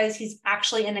just because he's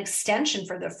actually an extension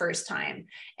for the first time,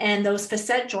 and those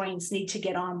facet joints need to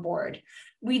get on board.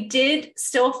 We did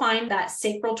still find that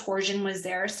sacral torsion was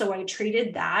there, so I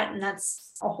treated that, and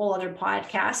that's a whole other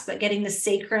podcast, but getting the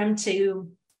sacrum to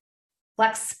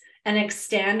flex and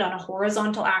extend on a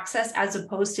horizontal axis as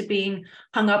opposed to being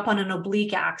hung up on an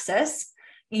oblique axis,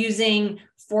 using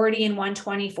 40 and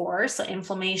 124. So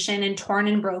inflammation and torn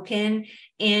and broken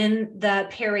in the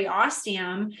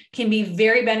periosteum can be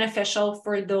very beneficial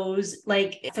for those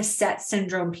like facet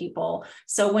syndrome people.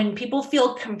 So when people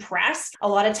feel compressed, a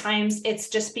lot of times it's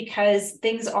just because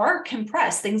things are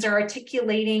compressed, things are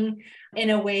articulating in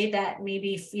a way that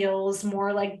maybe feels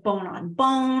more like bone on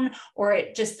bone, or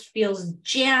it just feels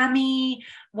jammy.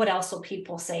 What else will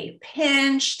people say?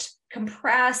 Pinched,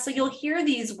 compressed. So you'll hear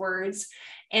these words.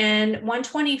 And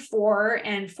 124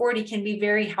 and 40 can be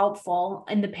very helpful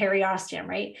in the periosteum,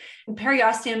 right? And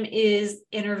periosteum is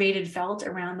innervated felt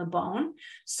around the bone.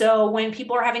 So when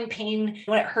people are having pain,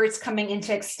 when it hurts coming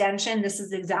into extension, this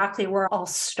is exactly where I'll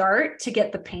start to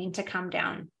get the pain to come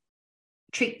down.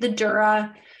 Treat the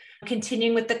dura,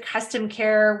 continuing with the custom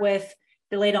care with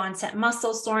delayed onset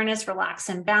muscle soreness, relax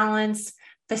and balance,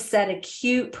 facet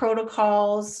acute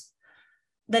protocols.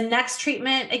 The next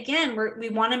treatment, again, we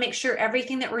want to make sure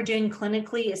everything that we're doing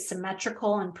clinically is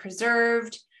symmetrical and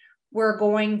preserved. We're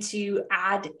going to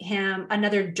add him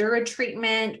another dura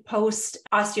treatment, post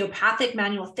osteopathic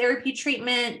manual therapy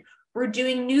treatment. We're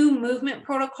doing new movement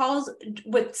protocols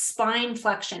with spine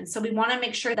flexion. So we want to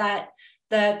make sure that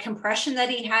the compression that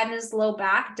he had in his low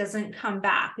back doesn't come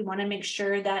back. We want to make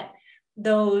sure that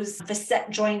those facet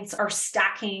joints are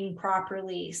stacking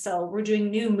properly. So we're doing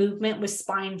new movement with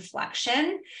spine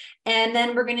flexion, and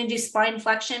then we're going to do spine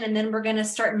flexion, and then we're going to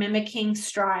start mimicking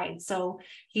stride. So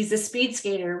he's a speed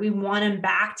skater. We want him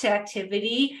back to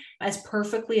activity as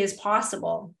perfectly as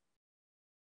possible.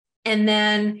 And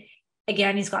then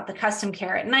again, he's got the custom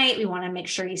care at night. We want to make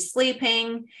sure he's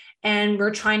sleeping, and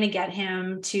we're trying to get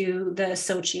him to the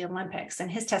Sochi Olympics. And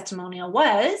his testimonial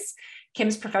was,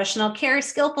 Kim's professional care,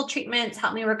 skillful treatments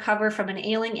helped me recover from an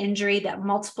ailing injury that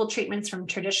multiple treatments from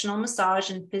traditional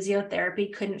massage and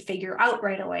physiotherapy couldn't figure out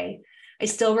right away. I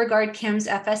still regard Kim's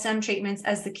FSM treatments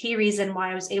as the key reason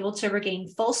why I was able to regain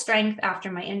full strength after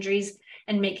my injuries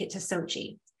and make it to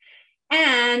Sochi.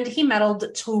 And he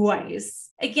medaled twice.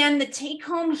 Again, the take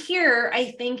home here,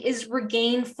 I think, is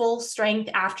regain full strength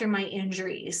after my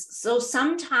injuries. So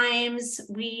sometimes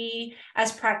we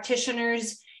as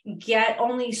practitioners get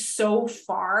only so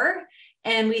far,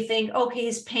 and we think, okay,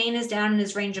 his pain is down and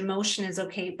his range of motion is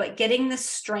okay, but getting the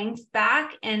strength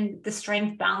back and the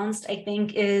strength balanced, I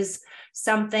think, is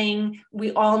something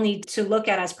we all need to look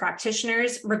at as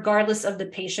practitioners, regardless of the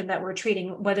patient that we're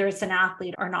treating, whether it's an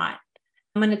athlete or not.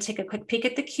 I'm going to take a quick peek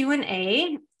at the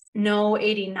Q&A. No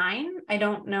 89. I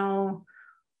don't know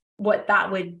what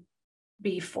that would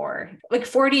be for. Like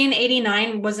 40 and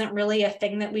 89 wasn't really a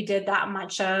thing that we did that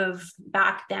much of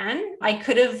back then. I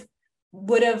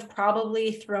would have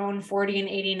probably thrown 40 and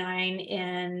 89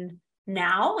 in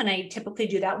now. And I typically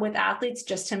do that with athletes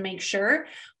just to make sure.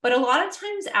 But a lot of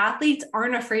times athletes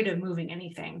aren't afraid of moving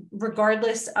anything,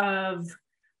 regardless of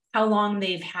how long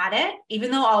they've had it,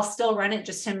 even though I'll still run it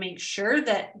just to make sure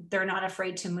that they're not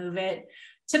afraid to move it.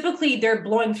 Typically they're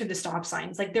blowing through the stop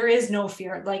signs. Like there is no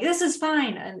fear, like this is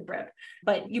fine and rip,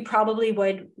 but you probably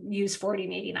would use 40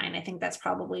 and 89. I think that's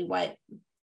probably what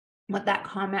that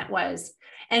comment was.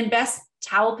 And best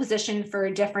towel position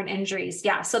for different injuries.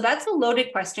 Yeah. So that's a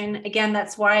loaded question. Again,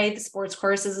 that's why the sports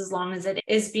course is as long as it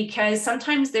is, because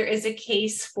sometimes there is a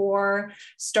case for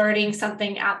starting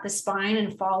something at the spine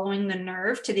and following the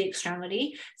nerve to the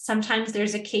extremity. Sometimes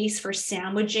there's a case for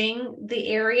sandwiching the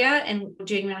area and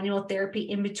doing manual therapy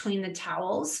in between the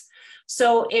towels.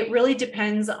 So it really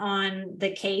depends on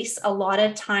the case. A lot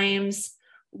of times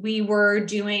we were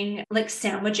doing like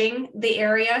sandwiching the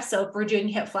area. So if we're doing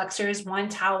hip flexors, one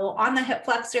towel on the hip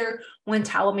flexor, one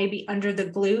towel maybe under the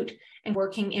glute, and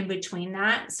working in between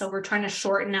that. So we're trying to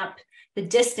shorten up the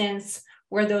distance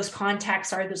where those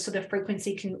contacts are, so the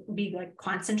frequency can be like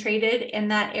concentrated in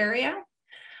that area.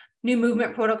 New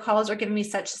movement protocols are giving me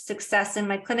such success in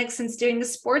my clinic since doing the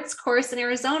sports course in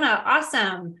Arizona.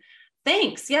 Awesome.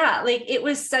 Thanks. Yeah. Like it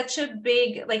was such a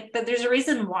big, like, but there's a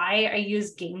reason why I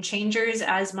use game changers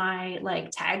as my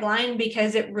like tagline,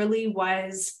 because it really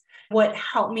was what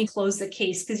helped me close the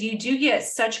case. Because you do get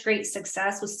such great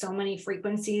success with so many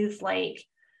frequencies, like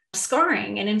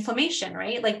scarring and inflammation,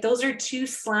 right? Like those are two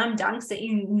slam dunks that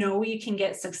you know you can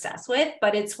get success with,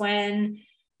 but it's when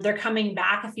they're coming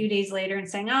back a few days later and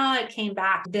saying, oh, it came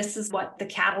back. This is what the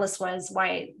catalyst was,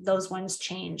 why those ones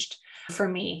changed for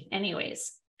me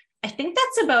anyways. I think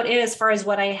that's about it as far as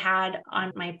what I had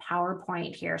on my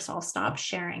PowerPoint here. So I'll stop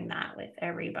sharing that with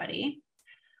everybody.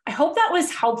 I hope that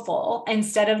was helpful.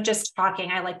 Instead of just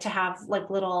talking, I like to have like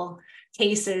little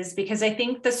cases, because I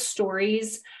think the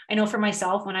stories, I know for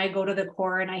myself, when I go to the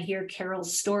core and I hear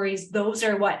Carol's stories, those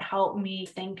are what help me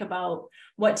think about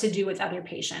what to do with other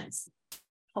patients.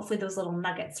 Hopefully those little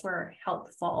nuggets were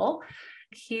helpful.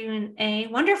 Q&A,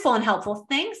 wonderful and helpful.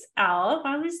 Thanks, Alf.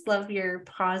 I always love your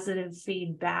positive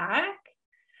feedback.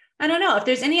 I don't know if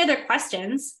there's any other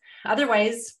questions.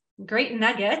 Otherwise, great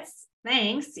nuggets.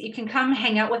 Thanks. You can come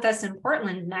hang out with us in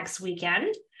Portland next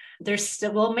weekend.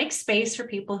 We'll make space for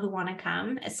people who want to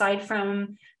come. Aside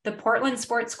from the Portland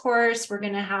sports course, we're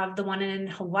going to have the one in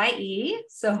Hawaii.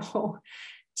 So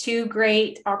 2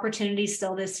 great opportunities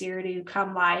still this year to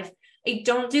come live. I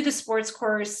don't do the sports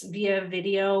course via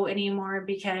video anymore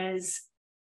because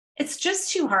it's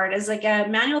just too hard. As like a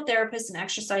manual therapist and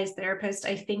exercise therapist,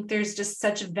 I think there's just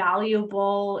such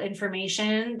valuable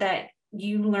information that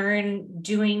you learn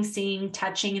doing, seeing,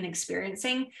 touching, and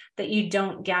experiencing that you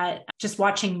don't get just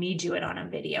watching me do it on a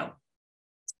video.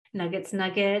 Nuggets.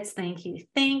 Thank you.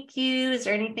 Is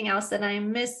there anything else that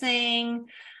I'm missing?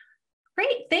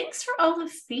 Great. Thanks for all the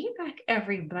feedback,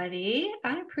 everybody.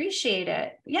 I appreciate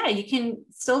it. Yeah, you can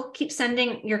still keep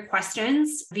sending your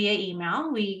questions via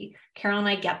email. Carol and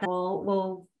I get them.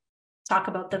 We'll talk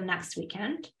about them next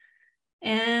weekend.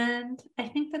 And I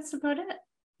think that's about it.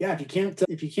 Yeah,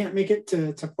 if you can't make it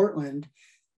to Portland,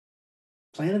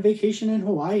 plan a vacation in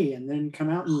Hawaii and then come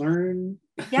out and learn.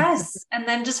 Yes, and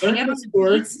then just hang out on the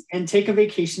sports and take a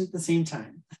vacation at the same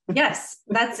time. Yes,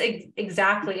 that's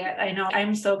exactly it. I know.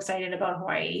 I'm so excited about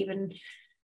Hawaii. Even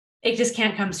it just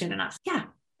can't come soon enough. Yeah,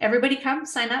 everybody come,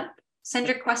 sign up, send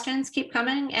your questions, keep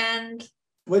coming. And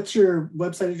what's your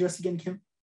website address again, Kim?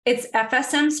 It's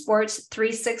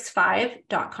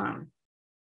fsmsports365.com.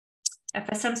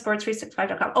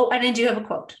 fsmsports365.com. Oh, and I do have a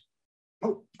quote.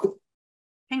 Oh, cool.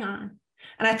 Hang on.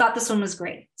 And I thought this one was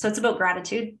great. So it's about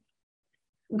gratitude.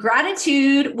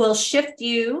 Gratitude will shift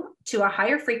you to a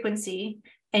higher frequency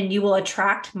and you will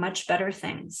attract much better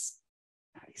things.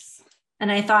 Nice. And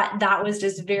I thought that was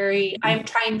just I'm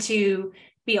trying to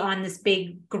be on this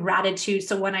big gratitude.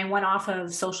 So when I went off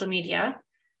of social media,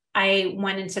 I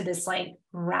went into this like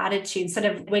gratitude instead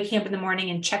of waking up in the morning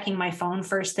and checking my phone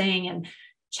first thing and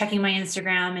checking my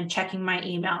Instagram and checking my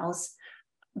emails.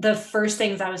 The first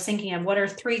things I was thinking of, what are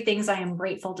 3 things I am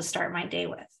grateful to start my day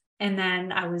with? And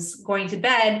then I was going to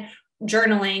bed,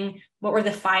 journaling, what were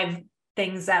the 5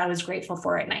 things that I was grateful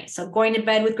for at night? So going to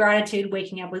bed with gratitude,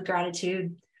 waking up with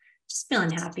gratitude, just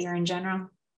feeling happier in general. I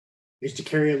used to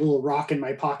carry a little rock in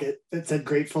my pocket that said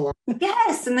grateful.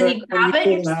 Yes. And then you grab it.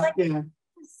 You're just like, yeah.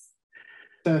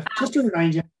 So just to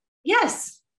remind you.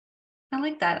 Yes. I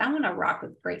like that. I want a rock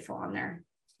with grateful on there.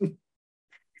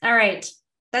 All right.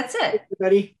 That's it.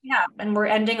 Everybody. Yeah. And we're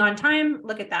ending on time.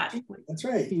 Look at that. That's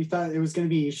right. You thought it was going to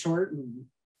be short.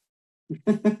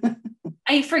 I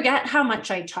I forget how much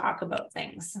I talk about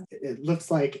things. It looks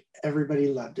like everybody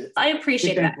loved it. I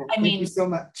appreciate that. Thank you so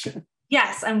much.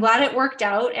 Yes, I'm glad it worked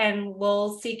out, and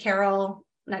we'll see Carol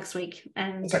next week.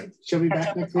 And that's right. She'll be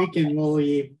back next week, and we'll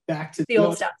be back to the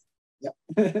old stuff.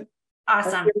 Yep.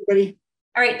 Awesome. Right, everybody.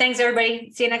 All right. Thanks,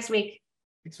 everybody. See you next week.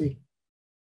 Next week.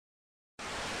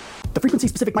 The Frequency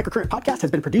Specific Microcurrent podcast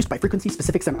has been produced by Frequency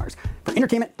Specific Seminars for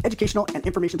entertainment, educational, and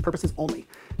information purposes only.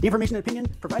 The information and opinion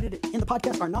provided in the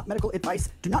podcast are not medical advice,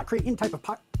 do not create any type of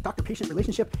doctor-patient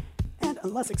relationship, and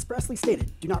unless expressly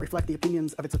stated, do not reflect the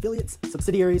opinions of its affiliates,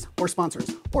 subsidiaries, or sponsors,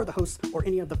 or the hosts, or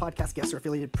any of the podcast guests or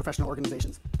affiliated professional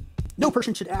organizations. No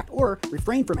person should act or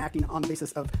refrain from acting on the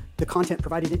basis of the content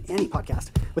provided in any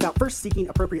podcast without first seeking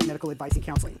appropriate medical advice and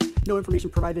counseling. No information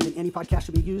provided in any podcast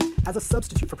should be used as a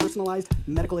substitute for personalized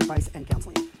medical advice and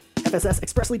counseling. FSS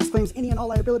expressly disclaims any and all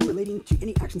liability relating to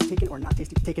any actions taken or not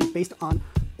taken based on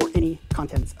or any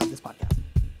contents of this podcast.